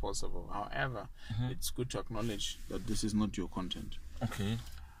think it's possible. However, it's good to acknowledge that this is not your content. Okay.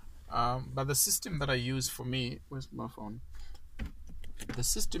 But the system that I use for me, where's my phone? The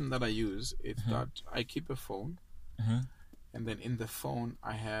system that I use is that I keep a phone, and then in the phone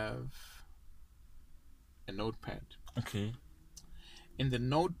I have a notepad. Okay. In the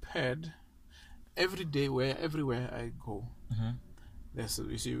notepad, every day, everywhere I go,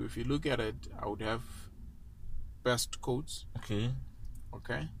 you see, if you look at it, I would have best quotes. Okay.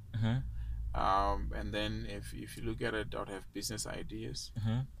 Okay. And then if you look at it, I would have business ideas.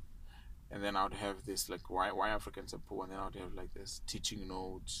 And then I would have this like why Africans are poor, and then I would have like this teaching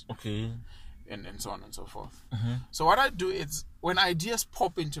notes. Okay. And so on and so forth. So what I do is, when ideas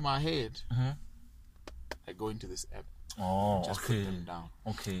pop into my head, I go into this app. Oh, just okay. put them down.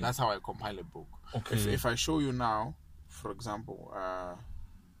 Okay. That's how I compile a book. Okay. If I show you now, for example, I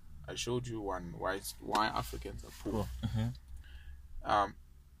showed you one, why Africans are poor.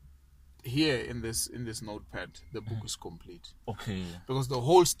 Here in this notepad, the book is complete. Okay. Because the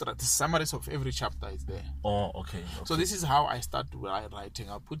whole the summaries of every chapter is there. Oh, okay. So this is how I start writing.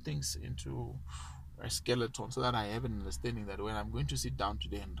 I'll put things into a skeleton so that I have an understanding that when I'm going to sit down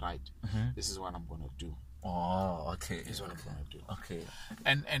today and write, this is what I'm going to do. Oh, okay. This is what I'm going to do. Okay.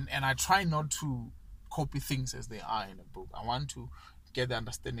 And I try not to copy things as they are in a book. I want to get the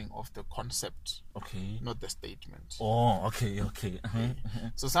understanding of the concept, Okay. not the statement. Oh, okay.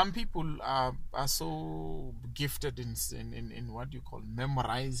 So some people are so gifted in what you call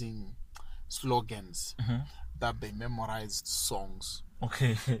memorizing slogans that they memorized songs.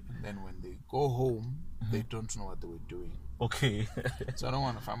 Okay. And then when they go home, they don't know what they were doing. Okay. So I don't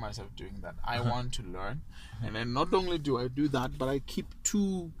want to find myself doing that. I want to learn. And then not only do I do that, but I keep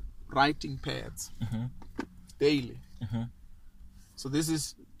 2 writing pads daily. So this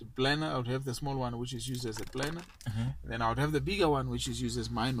is the planner. I would have the small one, which is used as a planner. Then I would have the bigger one, which is used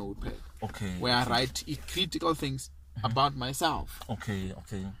as my notepad. Okay. Where I write critical things about myself. Okay.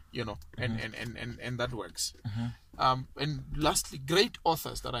 You know, and that works. And lastly, great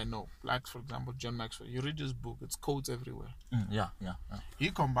authors that I know, like for example John Maxwell. You read his book; it's quotes everywhere. Yeah. He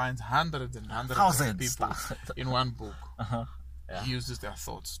combines hundreds and hundreds of people in one book. Yeah. He uses their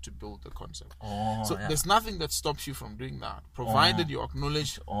thoughts to build the concept. So there's nothing that stops you from doing that, provided you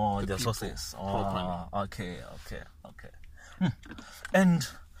acknowledge the sources. properly. Okay. And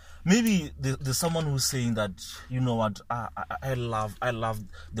maybe there's someone who's saying that, you know what, I love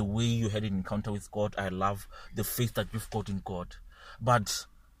the way you had an encounter with God. I love the faith that you've got in God. But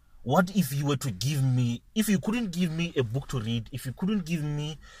what if you were to if you couldn't give me a book to read, if you couldn't give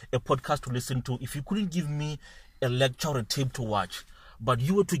me a podcast to listen to, if you couldn't give me a lecture or a tape to watch, but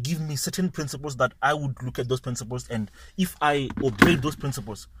you were to give me certain principles that I would look at those principles, and if I obeyed those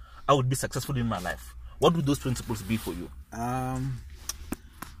principles, I would be successful in my life. What would those principles be for you?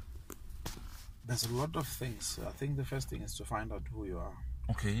 There's a lot of things. I think the first thing is to find out who you are.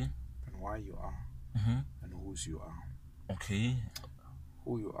 Okay. And why you are. And whose you are. Okay.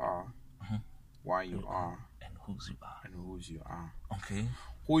 Who you are, why you are, and whose you are. And whose you are. Okay.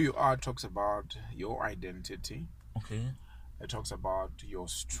 Who you are talks about your identity. Okay. It talks about your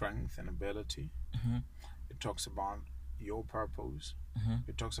strength and ability. It talks about your purpose.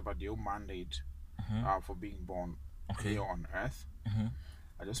 it talks about your mandate for being born here on earth.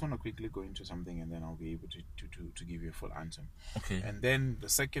 I just want to quickly go into something, and then I'll be able to give you a full answer. Okay. And then the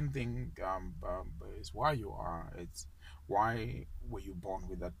second thing is why you are. It's why were you born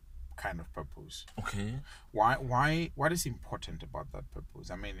with that kind of purpose? Okay. Why? What is important about that purpose?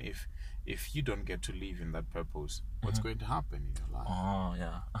 I mean, if you don't get to live in that purpose, what's going to happen in your life? Oh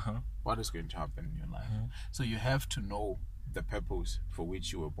yeah. What is going to happen in your life? So you have to know the purpose for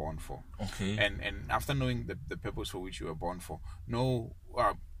which you were born for. Okay. And after knowing the purpose for which you were born for, know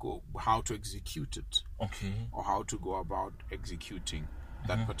how to execute it. Okay. Or how to go about executing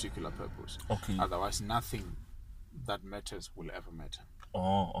that particular purpose. Okay. Otherwise, nothing that matters will ever matter.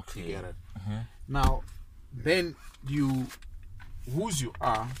 Oh, okay. You get it? Now, then whose you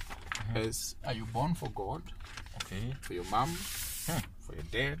are is, are you born for God? Okay. For your mom? For your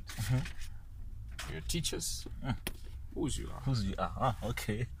dad? For your teachers? Whose you are? Whose you are? Ah,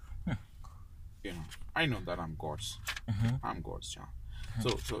 okay. You know, I know that I'm God's. I'm God's child.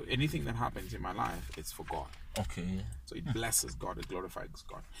 So anything that happens in my life, it's for God. Okay. So it blesses God, it glorifies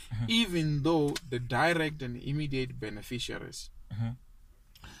God. Even though the direct and immediate beneficiaries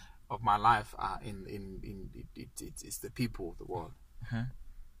of my life are it's the people of the world.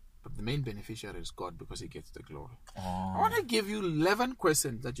 But the main beneficiary is God, because He gets the glory. I want to give you 11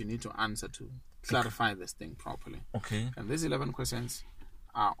 questions that you need to answer to clarify this thing properly. Okay. And these 11 questions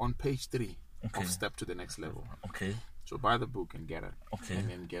are on page 3 of Step to the Next Level. Okay. So buy the book and get it. Okay. And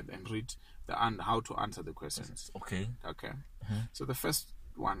then read how to answer the questions. Okay. Okay. So the first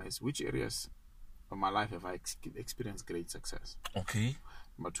one is, which areas of my life have I experienced great success? Okay.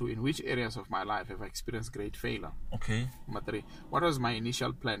 Number 2, in which areas of my life have I experienced great failure? Okay. Number 3, what was my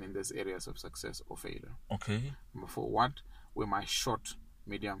initial plan in these areas of success or failure? Okay. Number 4, what were my short,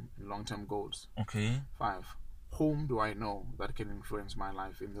 medium, and long-term goals? Okay. 5, whom do I know that can influence my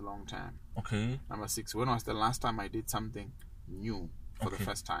life in the long term? Okay. Number 6, when was the last time I did something new for the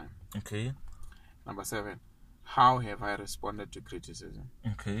first time? Okay. Number 7, how have I responded to criticism?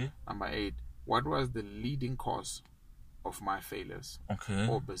 Okay. Number 8, what was the leading cause of my failures? Okay.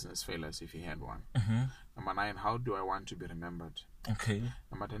 Or business failures, if you had one. Number 9, how do I want to be remembered? Okay.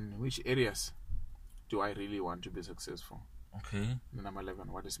 Number 10, in which areas do I really want to be successful? Okay. And number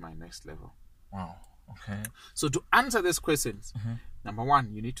 11, what is my next level? Wow. Okay. So to answer these questions, number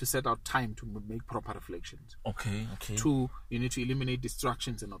 1, you need to set out time to make proper reflections. Okay. Okay. 2, you need to eliminate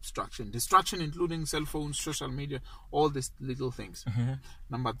distractions and obstruction. Distraction including cell phones, social media, all these little things.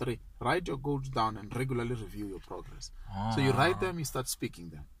 Number 3, write your goals down and regularly review your progress. So you write them, you start speaking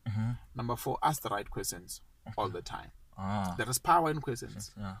them. Number 4, ask the right questions all the time. There is power in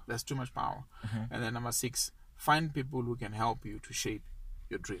questions. There's too much power. And then number 6, find people who can help you to shape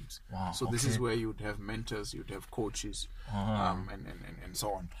your dreams. So this is where you'd have mentors, you'd have coaches, and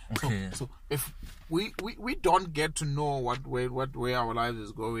so on. So if we don't get to know where our lives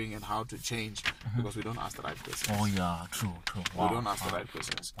is going and how to change, because we don't ask the right questions. Oh yeah, true. We don't ask the right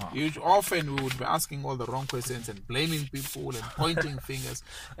questions. Often we would be asking all the wrong questions and blaming people and pointing fingers.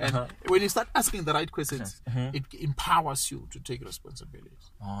 And when you start asking the right questions, it empowers you to take responsibility.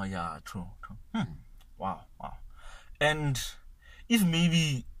 Oh yeah, true. Wow. And if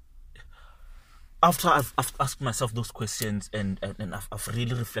maybe after I've asked myself those questions and I've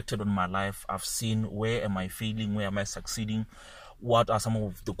really reflected on my life, I've seen where am I failing, where am I succeeding, what are some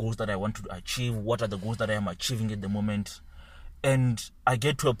of the goals that I want to achieve, what are the goals that I am achieving at the moment, and I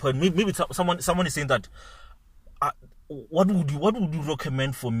get to a point, maybe someone is saying that, what would you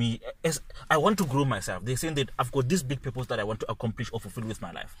recommend for me as I want to grow myself? They're saying that I've got this big purpose that I want to accomplish or fulfill with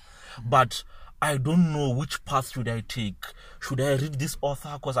my life, but I don't know which path should I take. Should I read this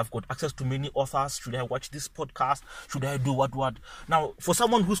author because I've got access to many authors? Should I watch this podcast? Should I do what? Now, for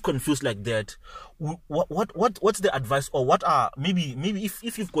someone who's confused like that, what's the advice, or what are maybe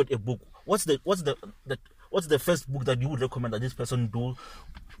if you've got a book, what's the first book that you would recommend that this person do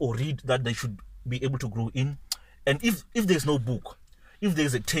or read that they should be able to grow in? And if there's no book, if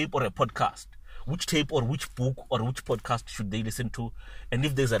there's a tape or a podcast, which tape or which book or which podcast should they listen to? And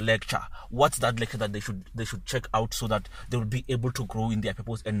if there's a lecture, what's that lecture that they should check out so that they will be able to grow in their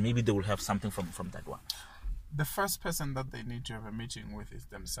purpose, and maybe they will have something from that one? The first person that they need to have a meeting with is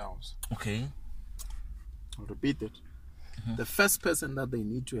themselves. Okay. I'll repeat it. The first person that they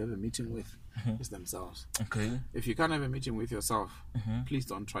need to have a meeting with is themselves. Okay. If you can't have a meeting with yourself, please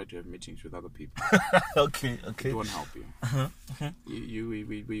don't try to have meetings with other people. Okay. It won't help you.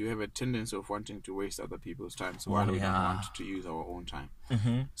 You have a tendency of wanting to waste other people's time, so why do we don't want to use our own time?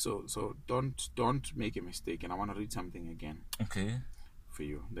 So don't make a mistake. And I want to read something again. Okay. For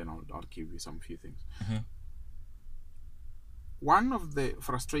you, then I'll give you few things. one of the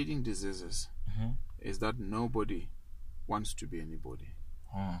frustrating diseases is that nobody wants to be anybody.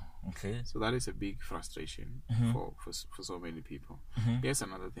 Oh, okay. So that is a big frustration for so many people. Here's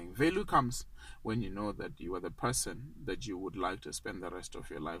another thing. Value comes when you know that you are the person that you would like to spend the rest of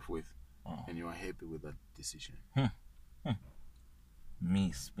your life with, and you are happy with that decision.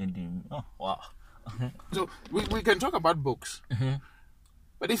 Me spending... Oh, wow. So we can talk about books.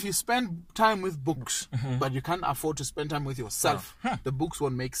 But if you spend time with books, but you can't afford to spend time with yourself, the books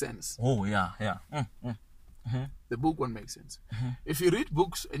won't make sense. Oh, yeah. The book won't make sense. If you read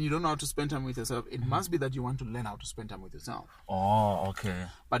books and you don't know how to spend time with yourself, it must be that you want to learn how to spend time with yourself. Oh, okay.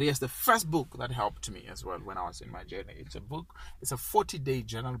 But yes, the first book that helped me as well when I was in my journey, it's a 40-day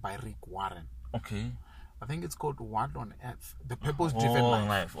journal by Rick Warren. Okay. I think it's called What on Earth? The Purpose-Driven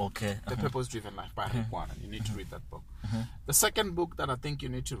Life. Okay. The Purpose-Driven Life by Rick Warren. You need to read that book. The second book that I think you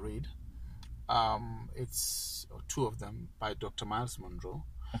need to read, it's two of them by Dr. Miles Monroe.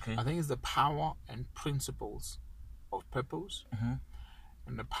 Okay. I think it's The Power and Principles of Purpose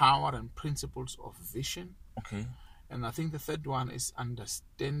and The Power and Principles of Vision. Okay. And I think the third one is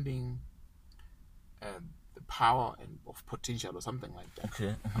Understanding the Power of Potential or something like that.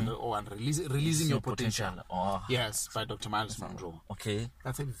 Okay. And releasing your potential. Oh. Yes, by Dr. Miles Monroe. Okay.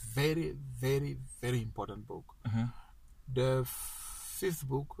 That's a very, very, very important book. The fifth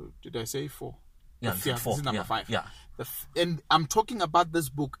book, did I say four? Yeah, This is number 5. Yeah. And I'm talking about this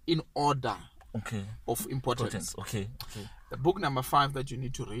book in order of importance. Okay. The book number 5 that you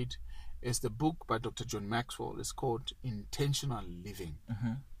need to read is the book by Dr. John Maxwell. It's called Intentional Living.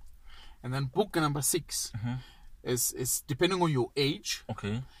 And then book number 6 is depending on your age.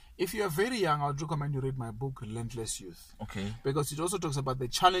 Okay. If you are very young, I would recommend you read my book, Relentless Youth. Okay. Because it also talks about the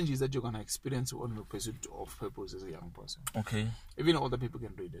challenges that you're going to experience on your pursuit of purpose as a young person. Okay. Even older people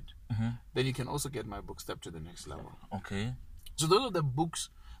can read it. Then you can also get my book, Step to the Next Level. Okay. So those are the books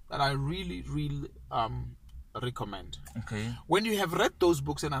that I really, really recommend. Okay. When you have read those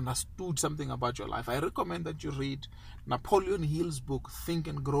books and understood something about your life, I recommend that you read Napoleon Hill's book, Think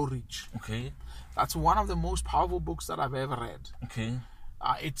and Grow Rich. Okay. That's one of the most powerful books that I've ever read. Okay.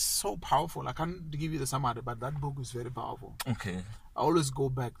 It's so powerful. I can't give you the summary, but that book is very powerful. Okay. I always go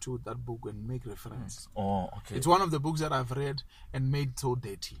back to that book and make reference. Oh, okay. It's one of the books that I've read and made so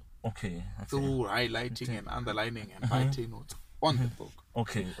dirty. Okay. Through highlighting and underlining and writing notes on the book.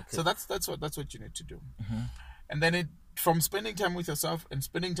 Okay. So that's what you need to do. And then from spending time with yourself and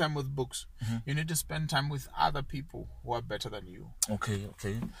spending time with books, you need to spend time with other people who are better than you. Okay.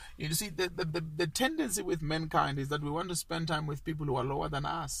 You see, the tendency with mankind is that we want to spend time with people who are lower than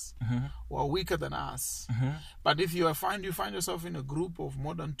us, who are weaker than us. But if you find yourself in a group of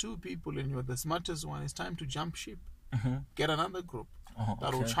more than 2 people and you're the smartest one, it's time to jump ship. Get another group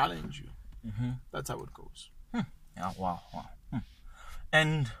that will challenge you. That's how it goes. Yeah. Wow.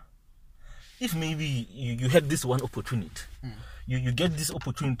 And if maybe you had this one opportunity, you get this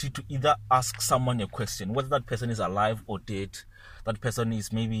opportunity to either ask someone a question, whether that person is alive or dead, that person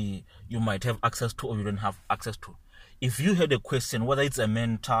is maybe you might have access to or you don't have access to. If you had a question, whether it's a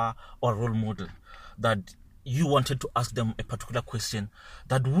mentor or a role model, that you wanted to ask them a particular question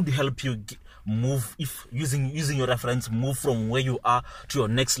that would help you move, if using your reference, move from where you are to your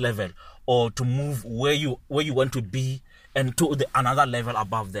next level, or to move where you want to be and to another level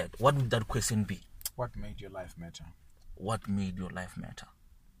above that, what would that question be? What made your life matter? What made your life matter?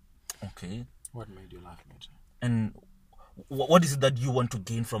 Okay. What made your life matter? And what is it that you want to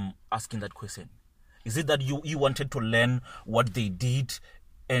gain from asking that question? Is it that you wanted to learn what they did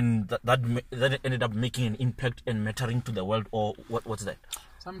and that ended up making an impact and mattering to the world, or what's that?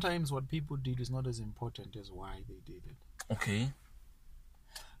 Sometimes what people did is not as important as why they did it. Okay.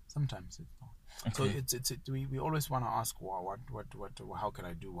 Sometimes it's not. Okay. So we always want to ask what how can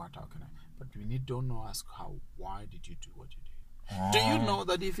I do what, how can I, but we don't ask why did you do what you did. Do you know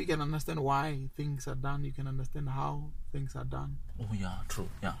that if you can understand why things are done, you can understand how things are done? Oh yeah, true.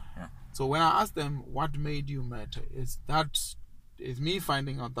 Yeah. So when I ask them what made you matter, is me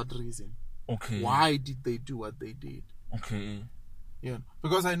finding out that reason. Okay. Why did they do what they did? Okay. Yeah,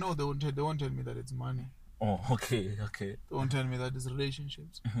 because I know they won't tell me that it's money. Oh, okay. They won't tell me that it's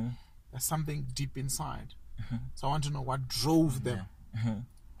relationships. There's something deep inside. So I want to know what drove them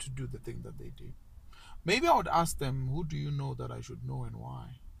to do the thing that they did. Maybe I would ask them, who do you know that I should know and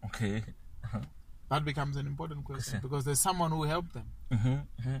why? Okay. That becomes an important question because there's someone who helped them.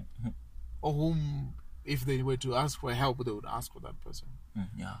 Or whom, if they were to ask for help, they would ask for that person.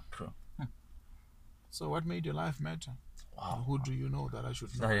 Yeah, true. So what made your life matter? Wow. Who do you know that I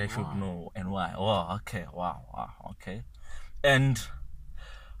should know? That I should know and why? Oh, okay. Wow. Okay. And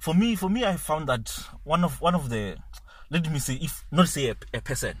for me, I found that one of the, let me say, if not say a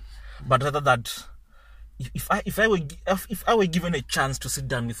person, but rather that if I were given a chance to sit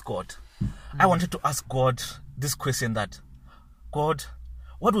down with God, I wanted to ask God this question: that God,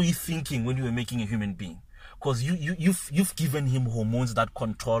 what were you thinking when you were making a human being? Because you've given him hormones that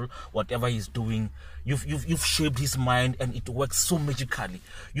control whatever he's doing. You've shaped his mind and it works so magically.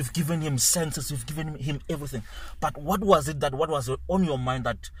 You've given him senses. You've given him everything. But what was on your mind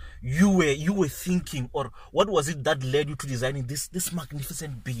that you were thinking, or what was it that led you to designing this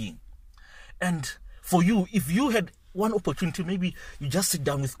magnificent being? And for you, if you had one opportunity, maybe you just sit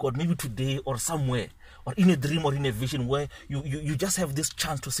down with God, maybe today or somewhere, or in a dream or in a vision, where you just have this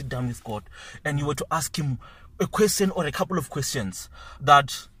chance to sit down with God, and you were to ask him a question or a couple of questions,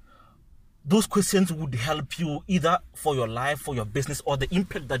 that those questions would help you either for your life, for your business, or the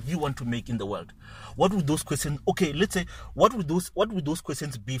impact that you want to make in the world. What would those questions, okay, let's say, what would those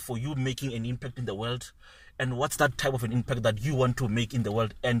questions be for you making an impact in the world? And what's that type of an impact that you want to make in the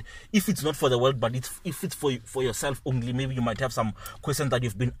world? And if it's not for the world, but if it's for yourself only, maybe you might have some questions that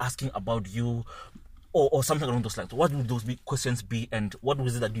you've been asking about you, or something along those lines. What would those questions be, and what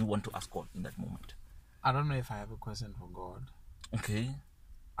was it that you want to ask God in that moment? I don't know if I have a question for God. Okay.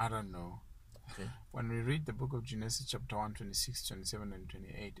 I don't know. Okay. When we read the book of Genesis chapter 1, 26, 27, and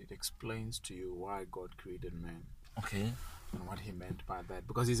 28, it explains to you why God created man. Okay. And what he meant by that.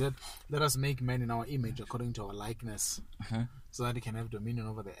 Because he said, let us make man in our image according to our likeness, so that he can have dominion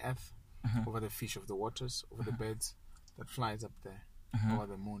over the earth, over the fish of the waters, over the birds that flies up there, over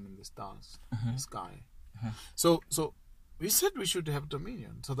the moon and the stars, the sky. So we said we should have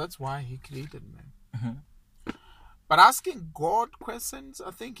dominion. So that's why he created man. But asking God questions,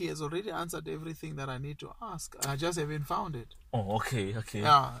 I think he has already answered everything that I need to ask. I just haven't found it. Oh, okay.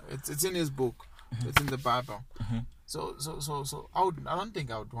 Yeah, it's in his book. It's in the Bible. So I don't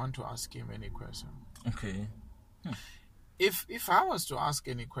think I would want to ask him any question. Okay. If I was to ask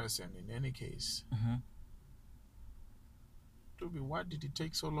any question in any case, it would be, why did it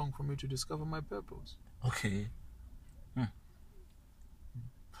take so long for me to discover my purpose? Okay.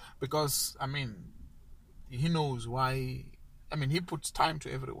 Because, I mean, he knows why. I mean, he puts time to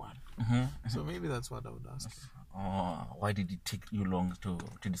everyone. So maybe that's what I would ask him. Oh, why did it take you long to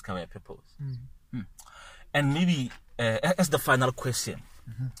discover your purpose? And maybe as the final question,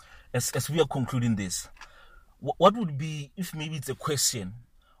 as we are concluding this, what would be, if maybe it's a question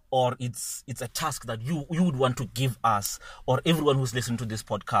or it's a task that you would want to give us or everyone who's listening to this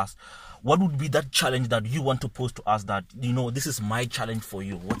podcast, what would be that challenge that you want to pose to us, that, this is my challenge for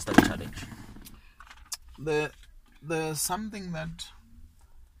you? What's that challenge? There's something that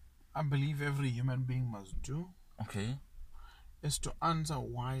I believe every human being must do. Okay. Is to answer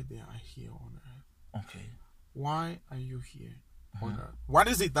why they are here on earth. Okay. Why are you here on earth? What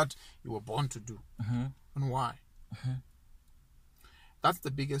is it that you were born to do? And why? That's the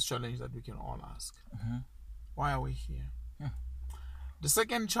biggest challenge that we can all ask. Why are we here? The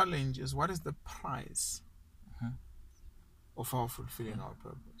second challenge is, what is the price of our fulfilling our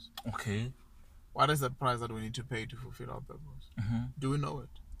purpose? Okay. What is the price that we need to pay to fulfill our purpose? Do we know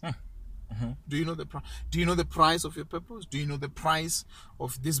it? Do you know the price? Do you know the price of your purpose? Do you know the price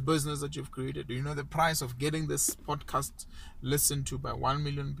of this business that you've created? Do you know the price of getting this podcast listened to by 1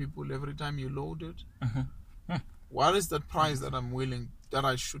 million people every time you load it? What is the price that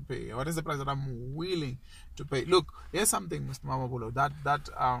I should pay? What is the price that I'm willing to pay? Look, here's something, Mr. Mamabulo, that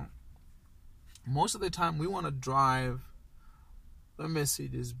most of the time we want to drive a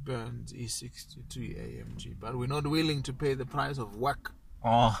Mercedes-Benz E63 AMG, but we're not willing to pay the price of work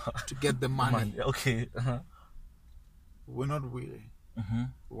to get the money. Okay. We're not willing.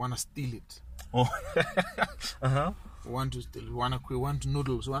 We want to steal it. We want to steal. We want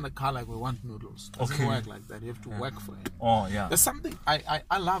noodles. We want a car like we want noodles. It doesn't work like that. You have to work for it. Oh, yeah. There's something,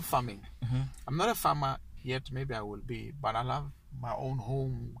 I love farming. I'm not a farmer yet. Maybe I will be, but I love my own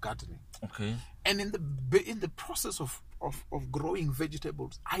home gardening. Okay. And in the process of growing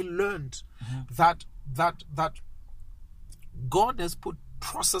vegetables, I learned that God has put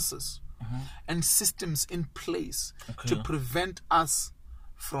processes and systems in place to prevent us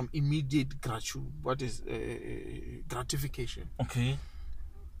from immediate gratification. Okay.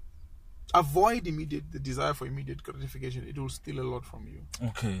 Avoid the desire for immediate gratification. It will steal a lot from you.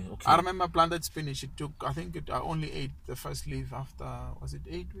 Okay. I remember I planted spinach. It took, I only ate the first leaf after, was it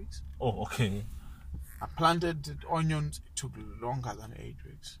 8 weeks? Oh, okay. I planted onions. It took longer than 8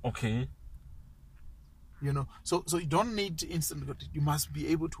 weeks. Okay. So you don't need instant gratification. You must be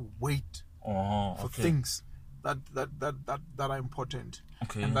able to wait for things that are important.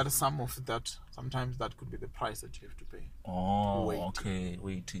 Okay. And that is some of that. Sometimes that could be the price that you have to pay.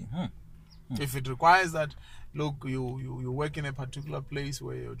 Waiting. If it requires that, look, you work in a particular place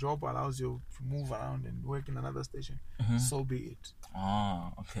where your job allows you to move around and work in another station, so be it.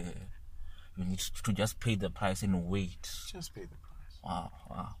 Ah, okay. You need to just pay the price and wait. Just pay the price. Wow.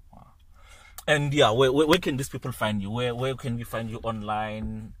 And yeah, where can these people find you? Where can we find you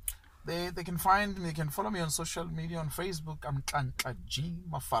online? They can follow me on social media. On Facebook, I'm Tlantla G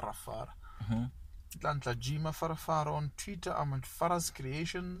Mafarafara. Tlantla G Mafarafara. On Twitter, I'm at Faras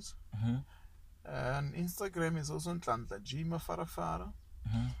Creations. And Instagram is also Tlantla G Mafarafara.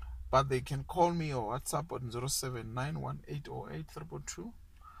 But they can call me or WhatsApp on 0791808222.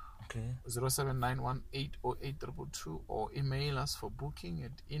 Okay. 0791808222, or email us for booking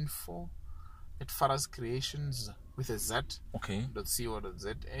at info@farascreations with a Z. Okay.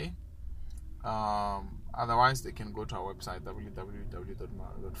 .co.za. Otherwise, they can go to our website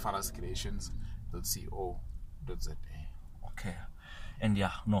www.farascreations.co.za. Okay. And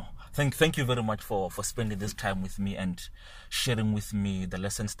yeah, no, thank you very much for spending this time with me and sharing with me the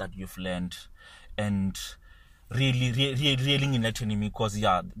lessons that you've learned, and really enlightening me, because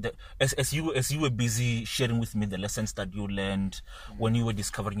as you were busy sharing with me the lessons that you learned when you were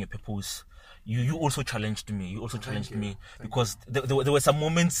discovering your purpose, you also challenged me. Because there were some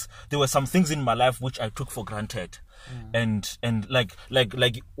moments, there were some things in my life which I took for granted, and like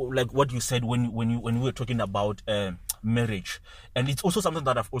what you said when we were talking about marriage, and it's also something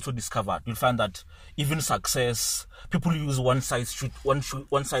that I've also discovered. You'll find that even success, people use one size fits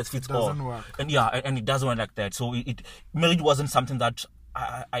all, and it doesn't work like that. So marriage wasn't something that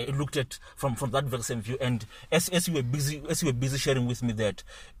I looked at from that very same view. And as you were busy sharing with me that,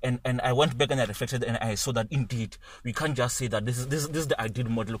 and I went back and I reflected, and I saw that indeed we can't just say that this is the ideal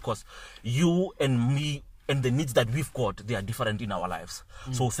model, because you and me and the needs that we've got, they are different in our lives.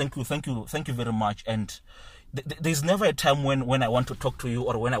 So thank you very much. And there's never a time when I want to talk to you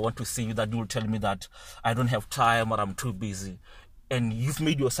or when I want to see you that you will tell me that I don't have time or I'm too busy. And you've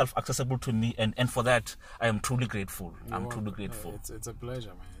made yourself accessible to me, and for that I am truly grateful. Truly grateful. It's a pleasure,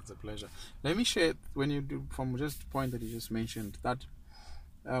 man. It's a pleasure. Let me share, when you do, from just the point that you just mentioned, that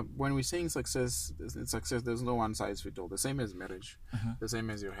when we're saying success, there's no one size fits all. The same as marriage, the same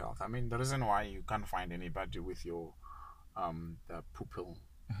as your health. I mean, the reason why you can't find anybody with your the pupil,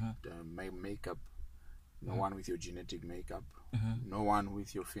 the makeup, no one with your genetic makeup, no one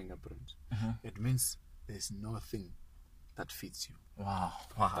with your fingerprint, it means there's nothing that fits you. Wow.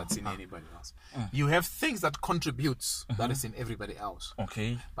 That's in anybody else. You have things that contributes that is in everybody else.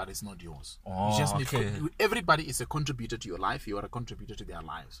 Okay. But it's not yours. Oh, you just need everybody is a contributor to your life. You are a contributor to their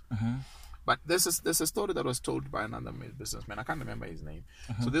lives. But there's a story that was told by another businessman. I can't remember his name.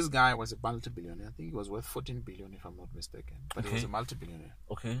 So this guy was a multi-billionaire. I think he was worth 14 billion, if I'm not mistaken. But he was a multi-billionaire.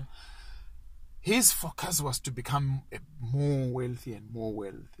 Okay. His focus was to become more wealthy and more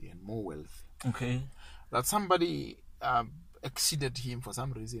wealthy and more wealthy. Okay. That somebody exceeded him for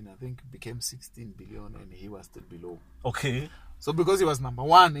some reason. I think became 16 billion and he was still below. Okay. So because he was number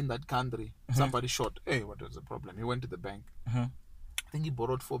one in that country, somebody shot. Hey, what was the problem? He went to the bank. I think he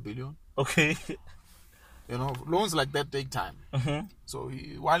borrowed 4 billion. Okay. You know, loans like that take time. So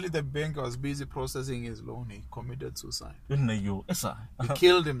while the bank was busy processing his loan, he committed suicide. He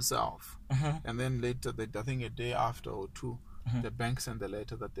killed himself. And then later, I think a day after or two, the bank sent the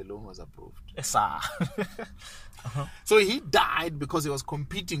letter that the loan was approved. So he died because he was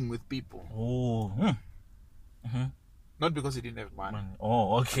competing with people. Not because he didn't have money.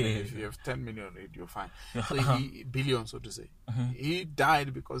 Oh, okay. I mean, if you have 10 million, you're fine. So billion, so to say. He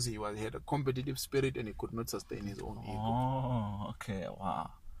died because he had a competitive spirit and he could not sustain his own ego. Oh, okay.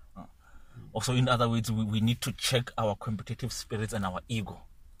 Wow. Also, in other words, we need to check our competitive spirits and our ego.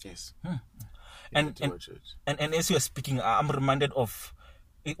 Yes. And as you are speaking, I'm reminded of,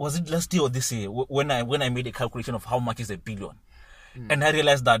 was it last year or this year, when I made a calculation of how much is a billion, and I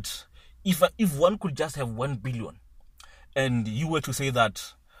realized that if one could just have 1 billion, and you were to say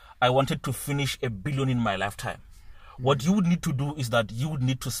that I wanted to finish 1 billion in my lifetime, what you would need to do is that you would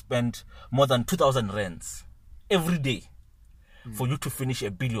need to spend more than 2,000 rands every day for you to finish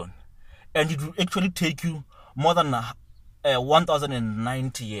 1 billion, and it will actually take you more than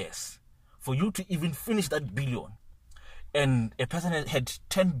 1,090 years for you to even finish that billion. And a person had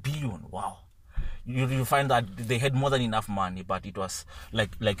 10 billion. Wow. You find that they had more than enough money, but it was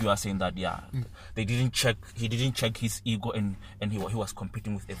like you are saying that he didn't check his ego, and he was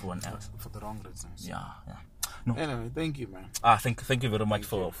competing with everyone else for the wrong reasons. No. Anyway, thank you, man. Thank you very much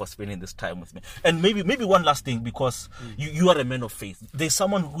for spending this time with me. And maybe one last thing, because you are a man of faith. There's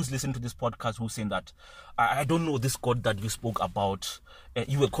someone who's listening to this podcast who's saying that I don't know this God that you spoke about.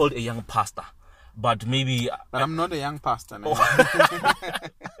 You were called a young pastor, but maybe. But I'm not a young pastor. Man.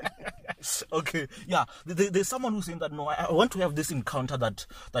 Okay, yeah. There's someone who's saying that, no, I want to have this encounter that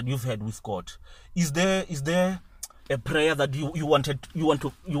you've had with God. Is there a prayer that you want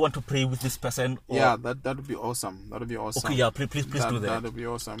to pray with this person? Or? Yeah, that would be awesome. That would be awesome. Okay, yeah, please do that. That would be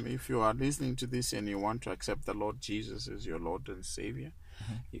awesome. If you are listening to this and you want to accept the Lord Jesus as your Lord and Savior,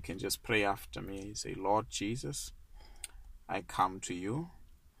 you can just pray after me. Say, Lord Jesus, I come to you.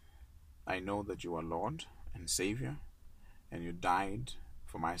 I know that you are Lord and Savior, and you died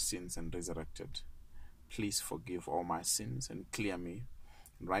for my sins and resurrected. Please forgive all my sins and clear me,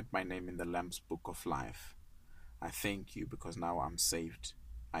 and write my name in the Lamb's Book of Life. I thank you because now I'm saved.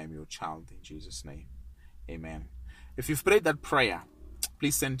 I am your child in Jesus' name. Amen. If you've prayed that prayer,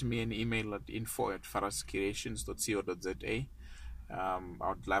 please send me an email at info@farascreations.co.za. I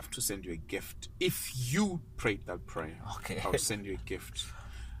would love to send you a gift. If you prayed that prayer, okay, I'll send you a gift.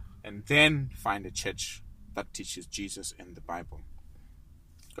 And then find a church that teaches Jesus and the Bible.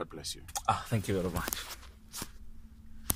 God bless you. Thank you very much.